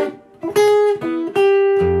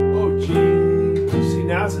 Oh, G. See,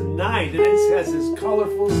 now it's a 9, and it has this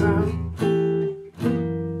colorful sound.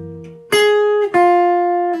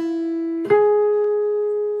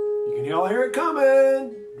 You can all hear it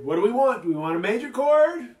coming. What do we want? Do we want a major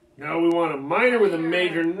chord? No, we want a minor with a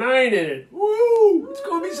major 9 in it. Woo! It's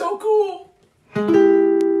going to be so cool.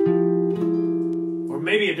 Or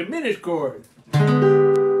maybe a diminished chord.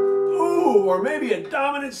 Ooh, or maybe a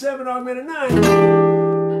dominant 7 augmented 9.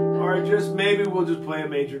 Or just maybe we'll just play a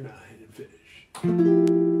major 9 and finish.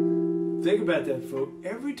 Think about that, folks.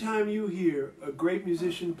 Every time you hear a great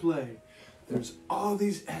musician play, there's all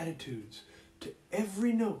these attitudes to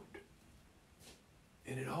every note.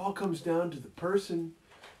 And it all comes down to the person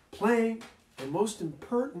playing, and most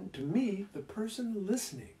important to me, the person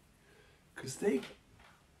listening. Because they're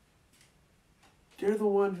the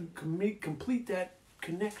one who can complete that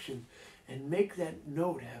connection and make that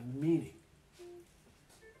note have meaning.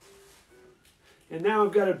 And now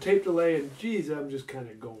I've got a tape delay, and geez, I'm just kind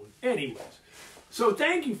of going. Anyways, so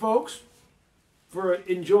thank you, folks, for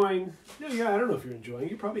enjoying. Yeah, I don't know if you're enjoying.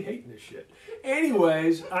 You're probably hating this shit.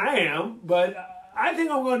 Anyways, I am, but I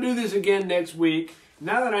think I'm going to do this again next week.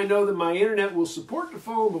 Now that I know that my internet will support the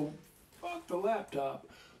phone, but fuck the laptop,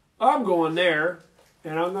 I'm going there,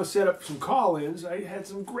 and I'm going to set up some call-ins. I had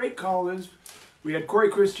some great call-ins. We had Corey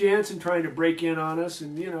Chris Jansen trying to break in on us,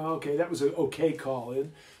 and, you know, okay, that was an okay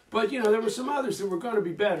call-in. But, you know, there were some others that were going to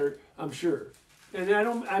be better, I'm sure. And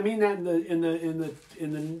I mean that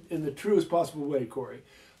in the truest possible way, Corey.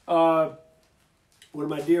 One of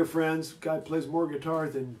my dear friends, guy plays more guitar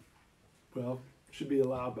than, well, should be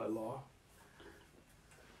allowed by law.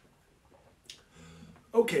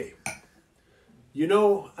 Okay, you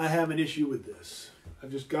know I have an issue with this.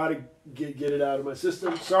 I've just got to get it out of my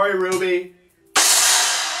system. Sorry, Ruby.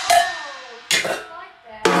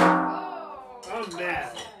 I'm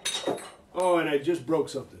mad. Oh, and I just broke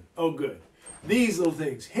something. Oh, good. These little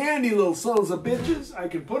things, handy little sons of bitches. I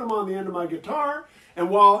can put them on the end of my guitar. And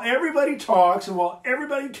while everybody talks, and while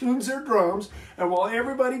everybody tunes their drums, and while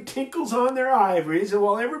everybody tinkles on their ivories, and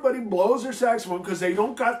while everybody blows their saxophone because they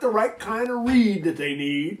don't got the right kind of reed that they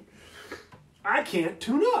need, I can't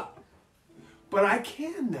tune up. But I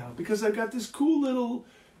can now because I got this cool little,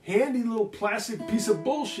 handy little plastic piece of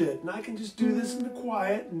bullshit. And I can just do this in the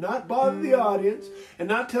quiet and not bother the audience and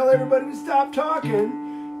not tell everybody to stop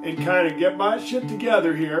talking and kind of get my shit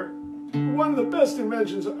together here. One of the best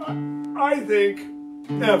inventions, I think,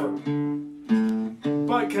 ever.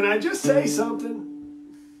 But can I just say something?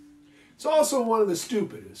 It's also one of the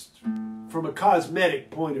stupidest from a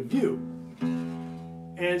cosmetic point of view.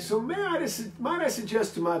 And so might I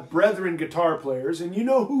suggest to my brethren guitar players, and you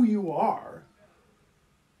know who you are,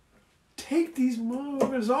 take these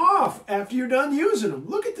movers off after you're done using them.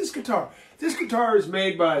 Look at this guitar. This guitar is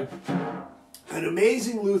made by an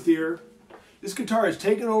amazing luthier. This guitar has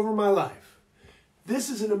taken over my life.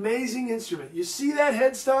 This is an amazing instrument. You see that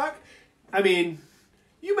headstock? I mean,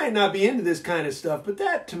 you may not be into this kind of stuff, but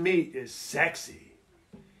that to me is sexy.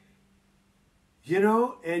 You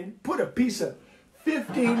know, and put a piece of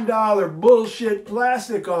 $15 bullshit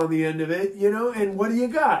plastic on the end of it, you know, and what do you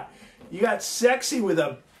got? You got sexy with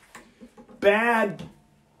a bad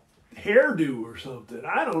hairdo or something.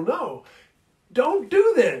 I don't know. Don't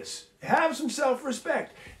do this. Have some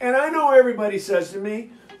self-respect. And I know everybody says to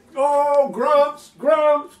me, oh, Grumps,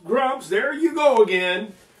 Grumps, Grumps, there you go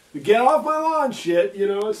again. The get off my lawn shit, you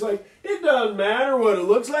know, it's like, it doesn't matter what it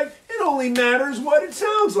looks like. It only matters what it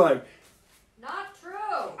sounds like. Not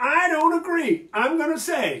true. I don't agree. I'm going to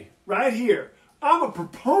say right here, I'm a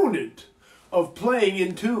proponent of playing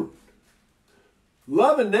in tune.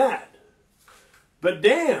 Loving that. But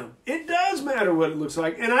damn, it does matter what it looks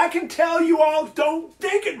like. And I can tell you all don't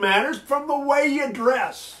think it matters from the way you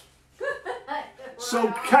dress.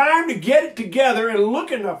 So time to get it together and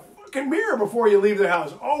look in the fucking mirror before you leave the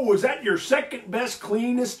house. Oh, was that your second best,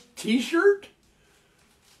 cleanest t-shirt?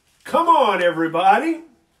 Come on, everybody.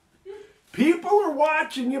 People are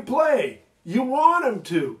watching you play. You want them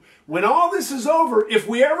to. When all this is over, if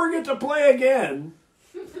we ever get to play again,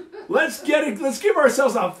 let's give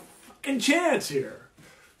ourselves a fucking chance here.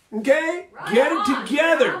 Okay? Right get on, it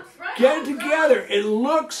together. Grumps, right Get on, it together. It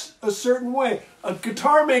looks a certain way. A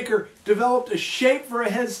guitar maker developed a shape for a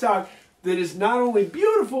headstock that is not only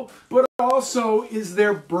beautiful, but also is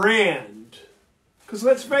their brand. Because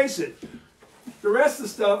let's face it, the rest of the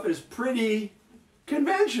stuff is pretty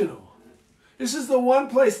conventional. This is the one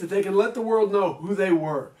place that they can let the world know who they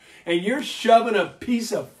were. And you're shoving a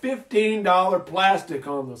piece of $15 plastic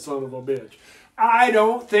on the son of a bitch. I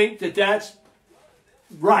don't think that that's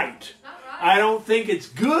right. Not right. I don't think it's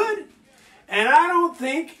good. And I don't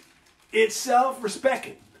think it's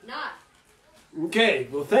self-respecting. Not. Okay,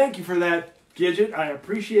 well, thank you for that, Gidget. I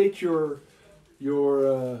appreciate your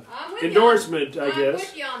I'm with endorsement, you I I'm guess.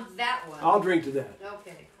 with you on that one. I'll drink to that.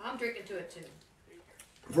 Okay, I'm drinking to it too.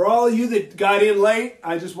 For all of you that got in late,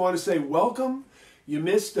 I just want to say welcome. You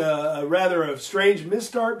missed a rather strange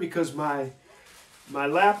misstart because my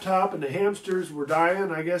laptop and the hamsters were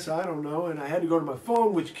dying, I guess, I don't know, and I had to go to my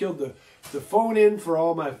phone, which killed the phone in for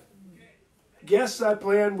all my guests I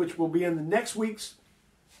planned, which will be in the next week's.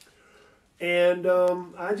 And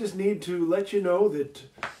I just need to let you know that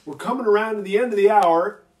we're coming around to the end of the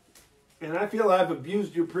hour, and I feel I've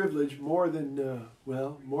abused your privilege more than,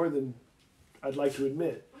 more than I'd like to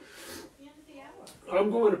admit. The end of the hour.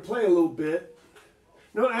 I'm going to play a little bit.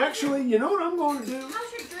 No, actually, you know what I'm going to do?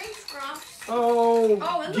 How's your drinks, Grumps? Oh, it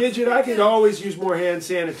looks Gidget, I could good. always use more hand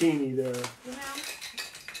sanitini there. You know?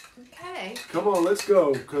 Okay. Come on, let's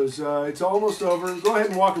go, because it's almost over. Go ahead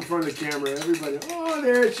and walk in front of the camera, everybody. Oh,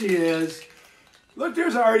 there she is. Look,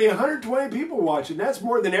 there's already 120 people watching. That's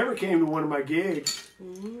more than ever came to one of my gigs.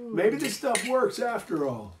 Ooh. Maybe this stuff works after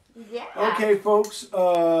all. Yeah. Okay, folks,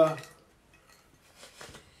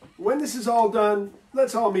 when this is all done,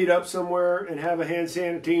 let's all meet up somewhere and have a hand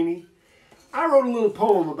sanitini. I wrote a little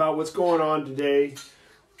poem about what's going on today.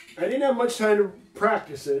 I didn't have much time to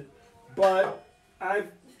practice it, but I'm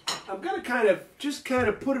going to just kind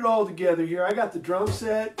of put it all together here. I got the drum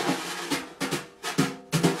set.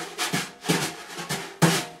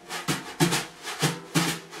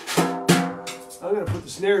 I'm going to put the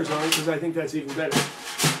snares on because I think that's even better.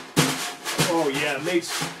 Oh yeah,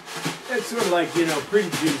 it's sort of like, you know, pretty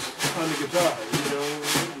juice on the guitar, you know,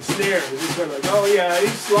 the snares. It's sort of like, oh yeah,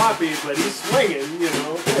 he's sloppy, but he's swinging, you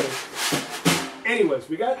know. Okay. Anyways,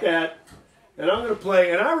 we got that, and I'm going to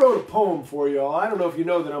play, and I wrote a poem for you all. I don't know if you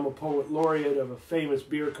know that I'm a poet laureate of a famous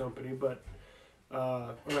beer company, but,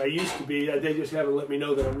 or I used to be. They just haven't let me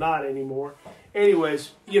know that I'm not anymore.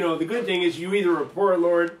 Anyways, you know, the good thing is you either are a poet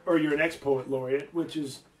laureate or you're an ex-poet laureate, which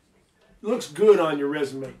looks good on your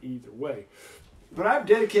resume either way. But I've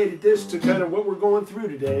dedicated this to kind of what we're going through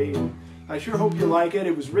today, and I sure hope you like it.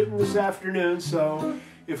 It was written this afternoon, so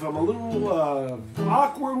if I'm a little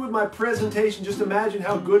awkward with my presentation, just imagine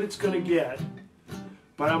how good it's going to get.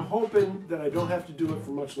 But I'm hoping that I don't have to do it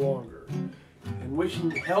for much longer. And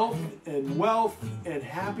wishing health and wealth and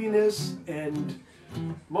happiness and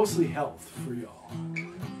mostly health for y'all.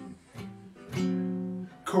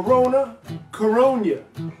 Corona, Coronia.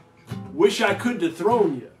 Wish I could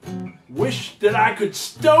dethrone you. Wish that I could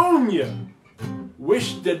stone you.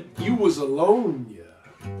 Wish that you was alone, ya.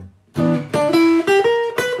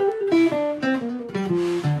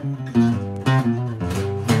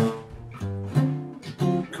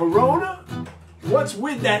 Corona? What's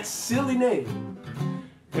with that silly name?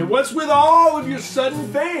 And what's with all of your sudden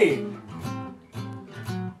fame?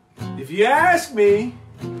 If you ask me,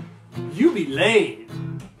 you be lame.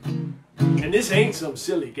 And this ain't some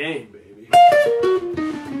silly game, baby.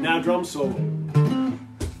 Now drum solo.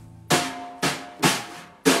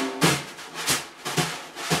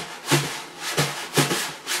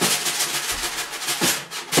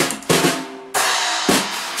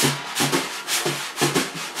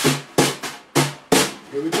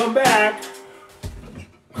 Here we come back.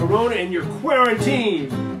 Corona and your quarantine.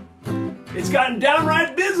 It's gotten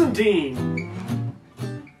downright Byzantine.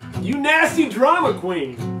 You nasty drama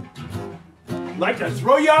queen. Like to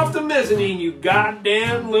throw you off the mezzanine, you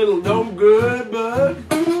goddamn little no good bug.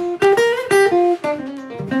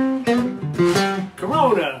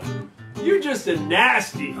 Corona, you're just a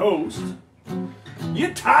nasty host.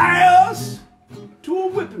 You tie us to a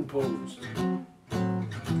whipping post.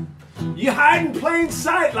 You hide in plain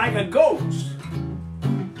sight like a ghost.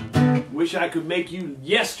 Wish I could make you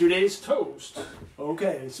yesterday's toast.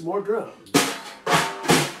 Okay, some more drums.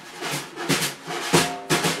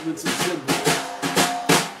 And then some cymbals.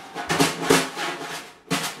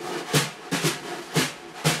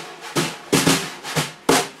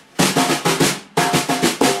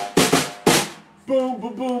 Boom,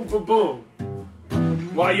 boom, boom, boom, boom.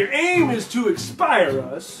 While your aim is to expire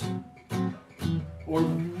us, or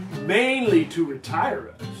mainly to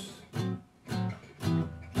retire us,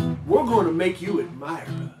 we're going to make you admire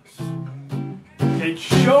us and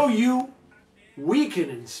show you we can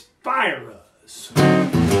inspire us.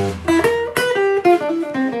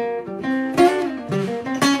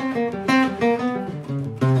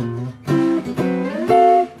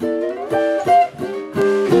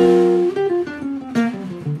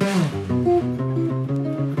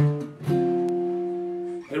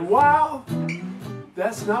 And while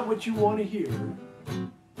that's not what you want to hear,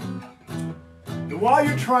 and while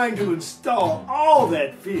you're trying to install all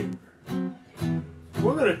that fear,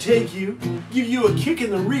 we're going to take you, give you a kick in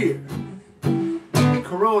the rear.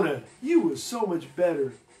 Corona, you was so much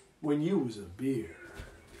better when you was a beer.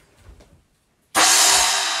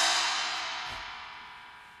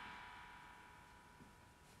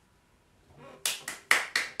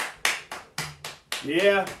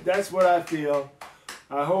 Yeah, that's what I feel.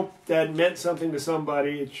 I hope that meant something to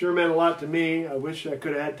somebody. It sure meant a lot to me. I wish I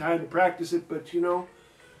could have had time to practice it, but you know,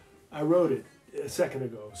 I wrote it a second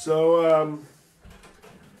ago. So,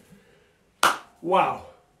 wow.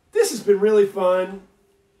 This has been really fun.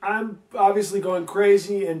 I'm obviously going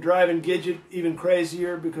crazy and driving Gidget even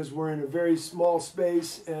crazier because we're in a very small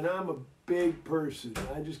space and I'm a big person.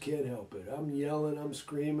 I just can't help it. I'm yelling, I'm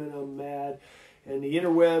screaming, I'm mad, and the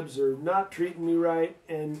interwebs are not treating me right.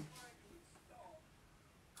 And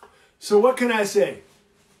so what can I say?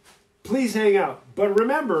 Please hang out. But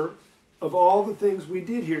remember of all the things we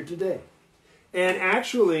did here today. And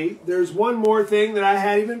actually, there's one more thing that I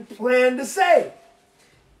hadn't even planned to say.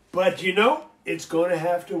 But you know, it's going to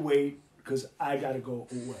have to wait because I got to go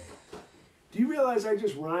away. Do you realize I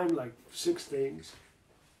just rhymed like 6 things?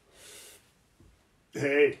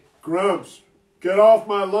 Hey, Grumps, get off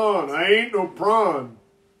my lawn. I ain't no prawn.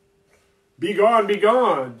 Be gone, be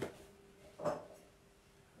gone.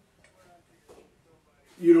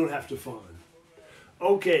 You don't have to fawn.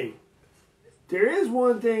 Okay, there is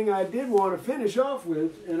one thing I did want to finish off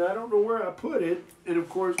with, and I don't know where I put it. And of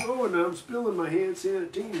course, oh, and I'm spilling my hand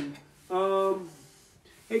sanitine.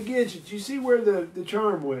 Hey, Gidget, you see where the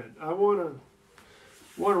charm went? I want to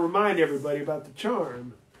remind everybody about the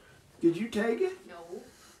charm. Did you take it? No.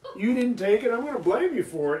 You didn't take it? I'm going to blame you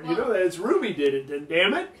for it. Well, you know that it's Ruby did it, then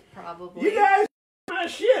damn it. Probably. You guys my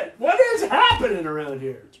shit. What is happening around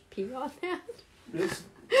here? Did you pee on that? It's,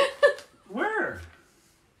 where?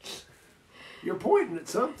 You're pointing at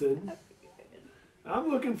something. I'm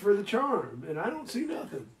looking for the charm, and I don't see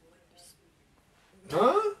nothing.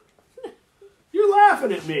 Huh? You're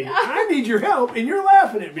laughing at me. I need your help, and you're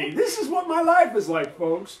laughing at me. This is what my life is like,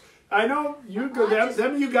 folks. I know you.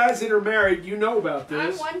 Them of you guys that are married, you know about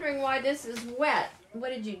this. I'm wondering why this is wet. What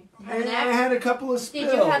did you have? I had a couple of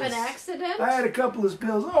spills. Did you have an accident? I had a couple of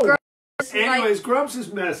spills. Oh. Anyways, Grumps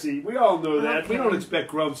is messy. We all know that. Okay. We don't expect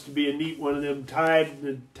Grumps to be a neat one of them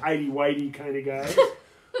tidy-whitey kind of guys.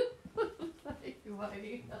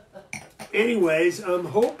 Tidy-whitey. Anyways, I'm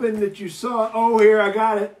hoping that you saw. Oh, here, I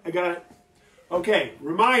got it. Okay,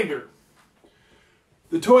 reminder.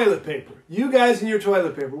 The toilet paper. You guys and your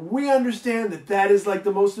toilet paper. We understand that that is like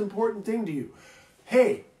the most important thing to you.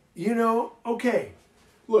 Hey, you know, okay.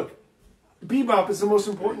 Look, bebop is the most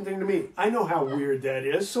important thing to me. I know how weird that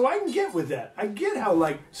is, so I can get with that. I get how,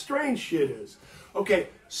 like, strange shit is. Okay,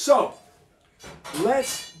 so,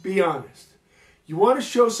 let's be honest. You want to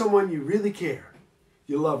show someone you really care.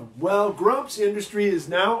 You love them. Well, Grumps Industry is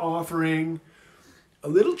now offering a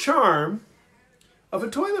little charm of a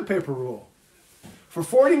toilet paper roll. For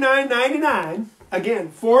 $49.99,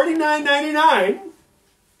 again, $49.99,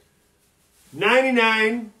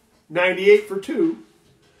 $99.98 for two,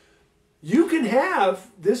 you can have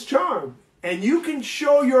this charm and you can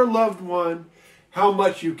show your loved one how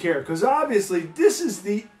much you care. Because obviously, this is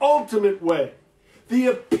the ultimate way, the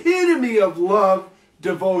epitome of love,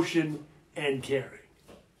 devotion, and caring.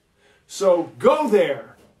 So go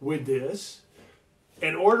there with this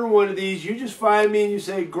and order one of these. You just find me and you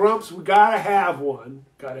say, Grumps, we gotta have one.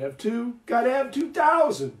 Gotta have two. Gotta have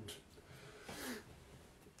 2,000.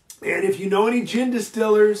 And if you know any gin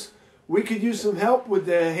distillers, we could use some help with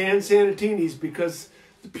the hand sanitinis because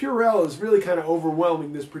the Purell is really kind of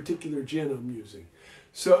overwhelming this particular gin I'm using.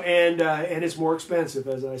 So and it's more expensive,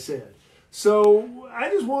 as I said. So I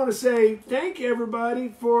just want to say thank everybody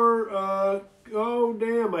for. Oh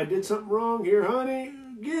damn! I did something wrong here, honey.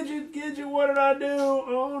 Gidget, what did I do?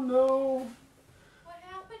 Oh no. What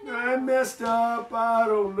happened now? I messed up. I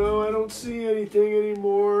don't know. I don't see anything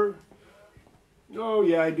anymore. Oh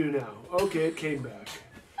yeah, I do now. Okay, it came back.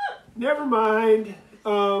 Never mind.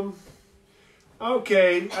 Okay.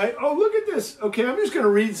 Oh, look at this. Okay, I'm just going to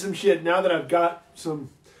read some shit now that I've got some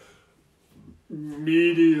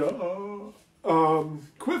media.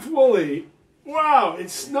 Quiff Woolley. Wow,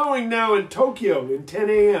 it's snowing now in Tokyo in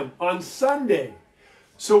 10 a.m. on Sunday.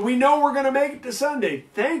 So we know we're going to make it to Sunday.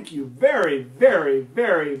 Thank you very, very,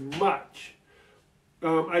 very much.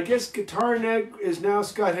 I guess Guitar Neck is now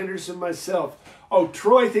Scott Henderson myself. Oh,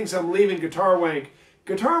 Troy thinks I'm leaving Guitar Wank.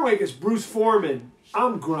 Guitar Wank is Bruce Foreman.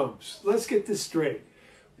 I'm Grumps. Let's get this straight.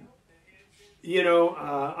 You know,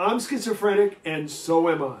 I'm schizophrenic and so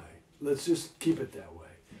am I. Let's just keep it that way.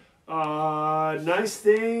 Nice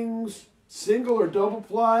things. Single or double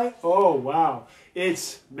ply? Oh, wow.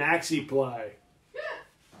 It's maxi ply.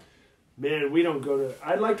 Man, we don't go to...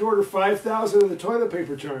 I'd like to order 5,000 of the toilet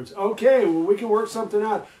paper charms. Okay, well, we can work something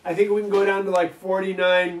out. I think we can go down to like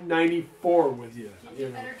 $49.94 with you. You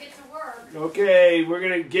better get to work. Okay, we're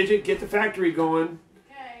going to get the factory going.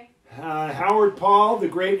 Okay. Howard Paul, the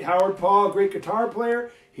great Howard Paul, great guitar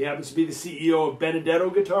player. He happens to be the CEO of Benedetto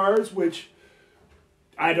Guitars, which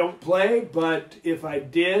I don't play, but if I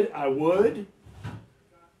did, I would.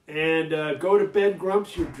 And go to bed,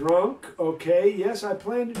 Grumps, you're drunk. Okay, yes, I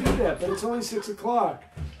plan to do that, but it's only 6 o'clock.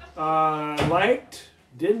 Liked,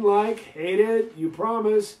 didn't like, hated, you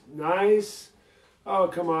promised, nice. Oh,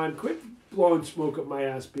 come on, quit blowing smoke up my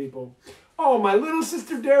ass, people. Oh, my little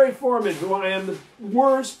sister Derry Foreman, who I am the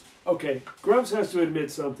worst. Okay, Grumps has to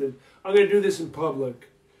admit something. I'm going to do this in public.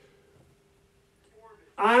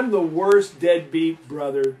 I'm the worst deadbeat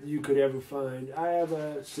brother you could ever find. I have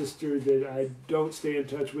a sister that I don't stay in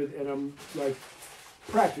touch with, and I'm like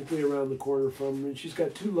practically around the corner from her. And she's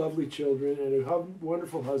got 2 lovely children and a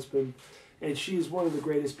wonderful husband, and she's one of the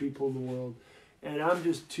greatest people in the world. And I'm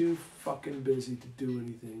just too fucking busy to do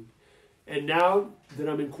anything. And now that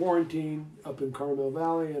I'm in quarantine up in Carmel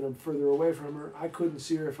Valley and I'm further away from her, I couldn't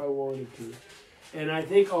see her if I wanted to. And I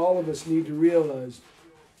think all of us need to realize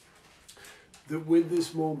that with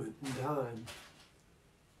this moment in time,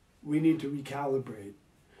 we need to recalibrate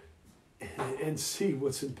and see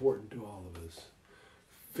what's important to all of us.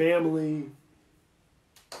 Family,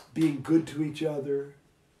 being good to each other,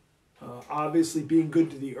 obviously being good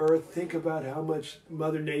to the earth. Think about how much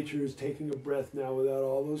Mother Nature is taking a breath now without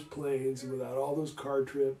all those planes and without all those car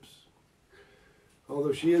trips.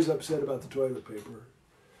 Although she is upset about the toilet paper.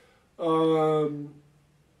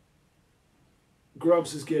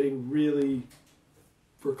 Grumps is getting really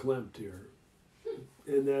verklempt here,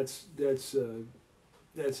 and that's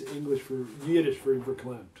English for Yiddish for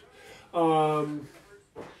verklempt.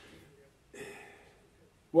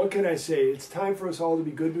 What can I say? It's time for us all to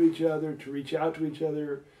be good to each other, to reach out to each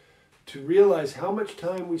other, to realize how much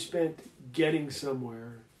time we spent getting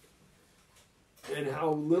somewhere, and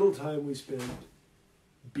how little time we spent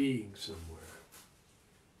being somewhere.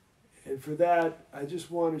 And for that, I just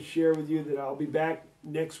want to share with you that I'll be back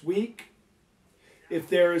next week. If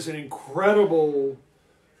there is an incredible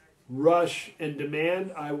rush and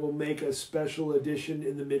demand, I will make a special edition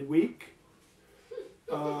in the midweek.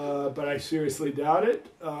 but I seriously doubt it.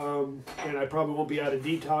 And I probably won't be out of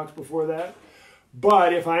detox before that.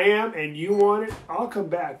 But if I am and you want it, I'll come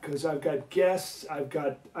back because I've got guests. I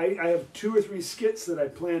have 2 or 3 skits that I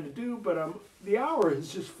plan to do, but the hour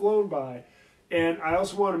has just flown by. And I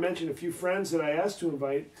also want to mention a few friends that I asked to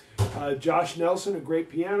invite. Josh Nelson, a great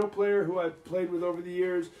piano player who I've played with over the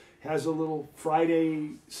years, has a little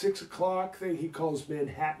Friday 6 o'clock thing he calls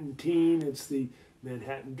Manhattan Teen. It's the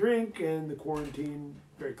Manhattan drink and the quarantine.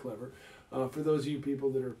 Very clever. For those of you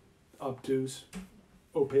people that are obtuse,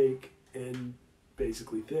 opaque, and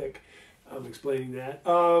basically thick, I'm explaining that.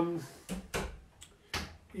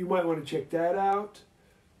 You might want to check that out.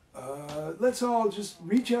 Let's all just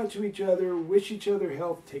reach out to each other, wish each other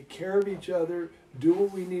health, take care of each other, do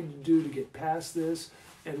what we need to do to get past this,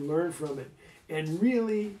 and learn from it. And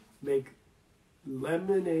really make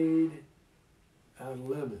lemonade out of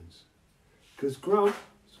lemons. Because Grumps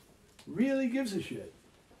really gives a shit.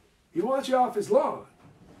 He wants you off his lawn.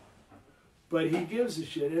 But he gives a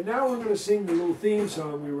shit. And now we're going to sing the little theme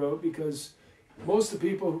song we wrote because most of the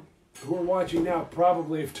people who are watching now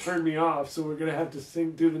probably have turned me off, so we're going to have to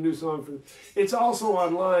do the new song. It's also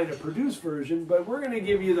online, a produced version, but we're going to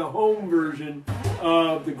give you the home version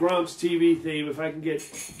of the GrumpsTV theme. If I can get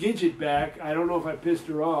Gidget back. I don't know if I pissed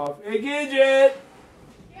her off. Hey, Gidget!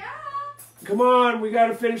 Yeah? Come on, we got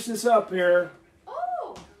to finish this up here.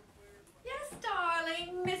 Oh, yes,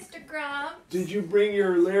 darling, Mr. Grumps. Did you bring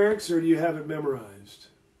your lyrics, or do you have it memorized?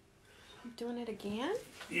 I'm doing it again?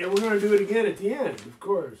 Yeah, we're going to do it again at the end, of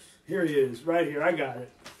course. Here he is, right here. I got it.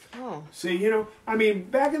 Oh. See, you know, I mean,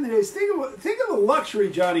 back in the days, think of the luxury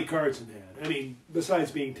Johnny Carson had. I mean,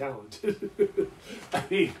 besides being talented. I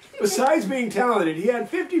mean, besides being talented, he had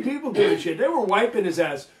 50 people doing shit. They were wiping his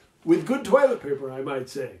ass with good toilet paper, I might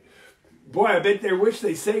say. Boy, I bet they wish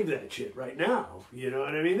they saved that shit right now. You know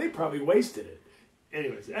what I mean? They probably wasted it.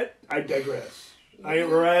 Anyways, I digress.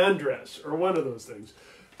 Or I undress, or one of those things.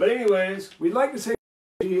 But anyways, we'd like to say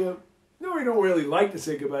to you. No, we don't really like to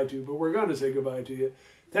say goodbye to you, but we're going to say goodbye to you.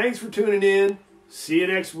 Thanks for tuning in. See you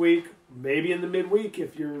next week. Maybe in the midweek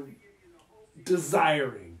if you're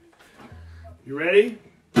desiring. You ready?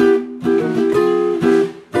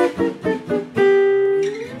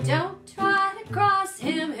 Don't try to cross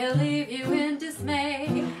him, he'll leave you in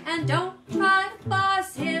dismay. And don't try to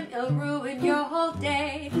boss him, he'll ruin your whole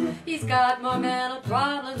day. He's got more mental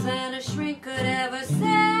problems than a shrink could ever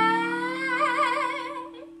say.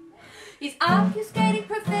 He's obfuscating,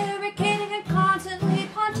 prevaricating, and constantly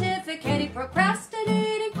pontificating,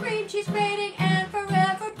 procrastinating, cream cheese grating, and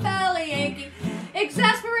forever belly aching,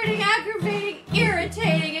 exasperating, aggravating,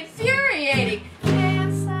 irritating, infuriating,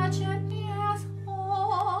 and such an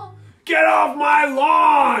asshole. Get off my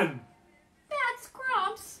lawn! That's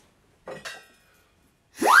Grumps.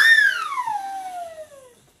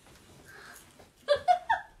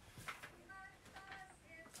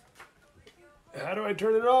 How do I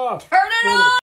turn it off? Turn it off!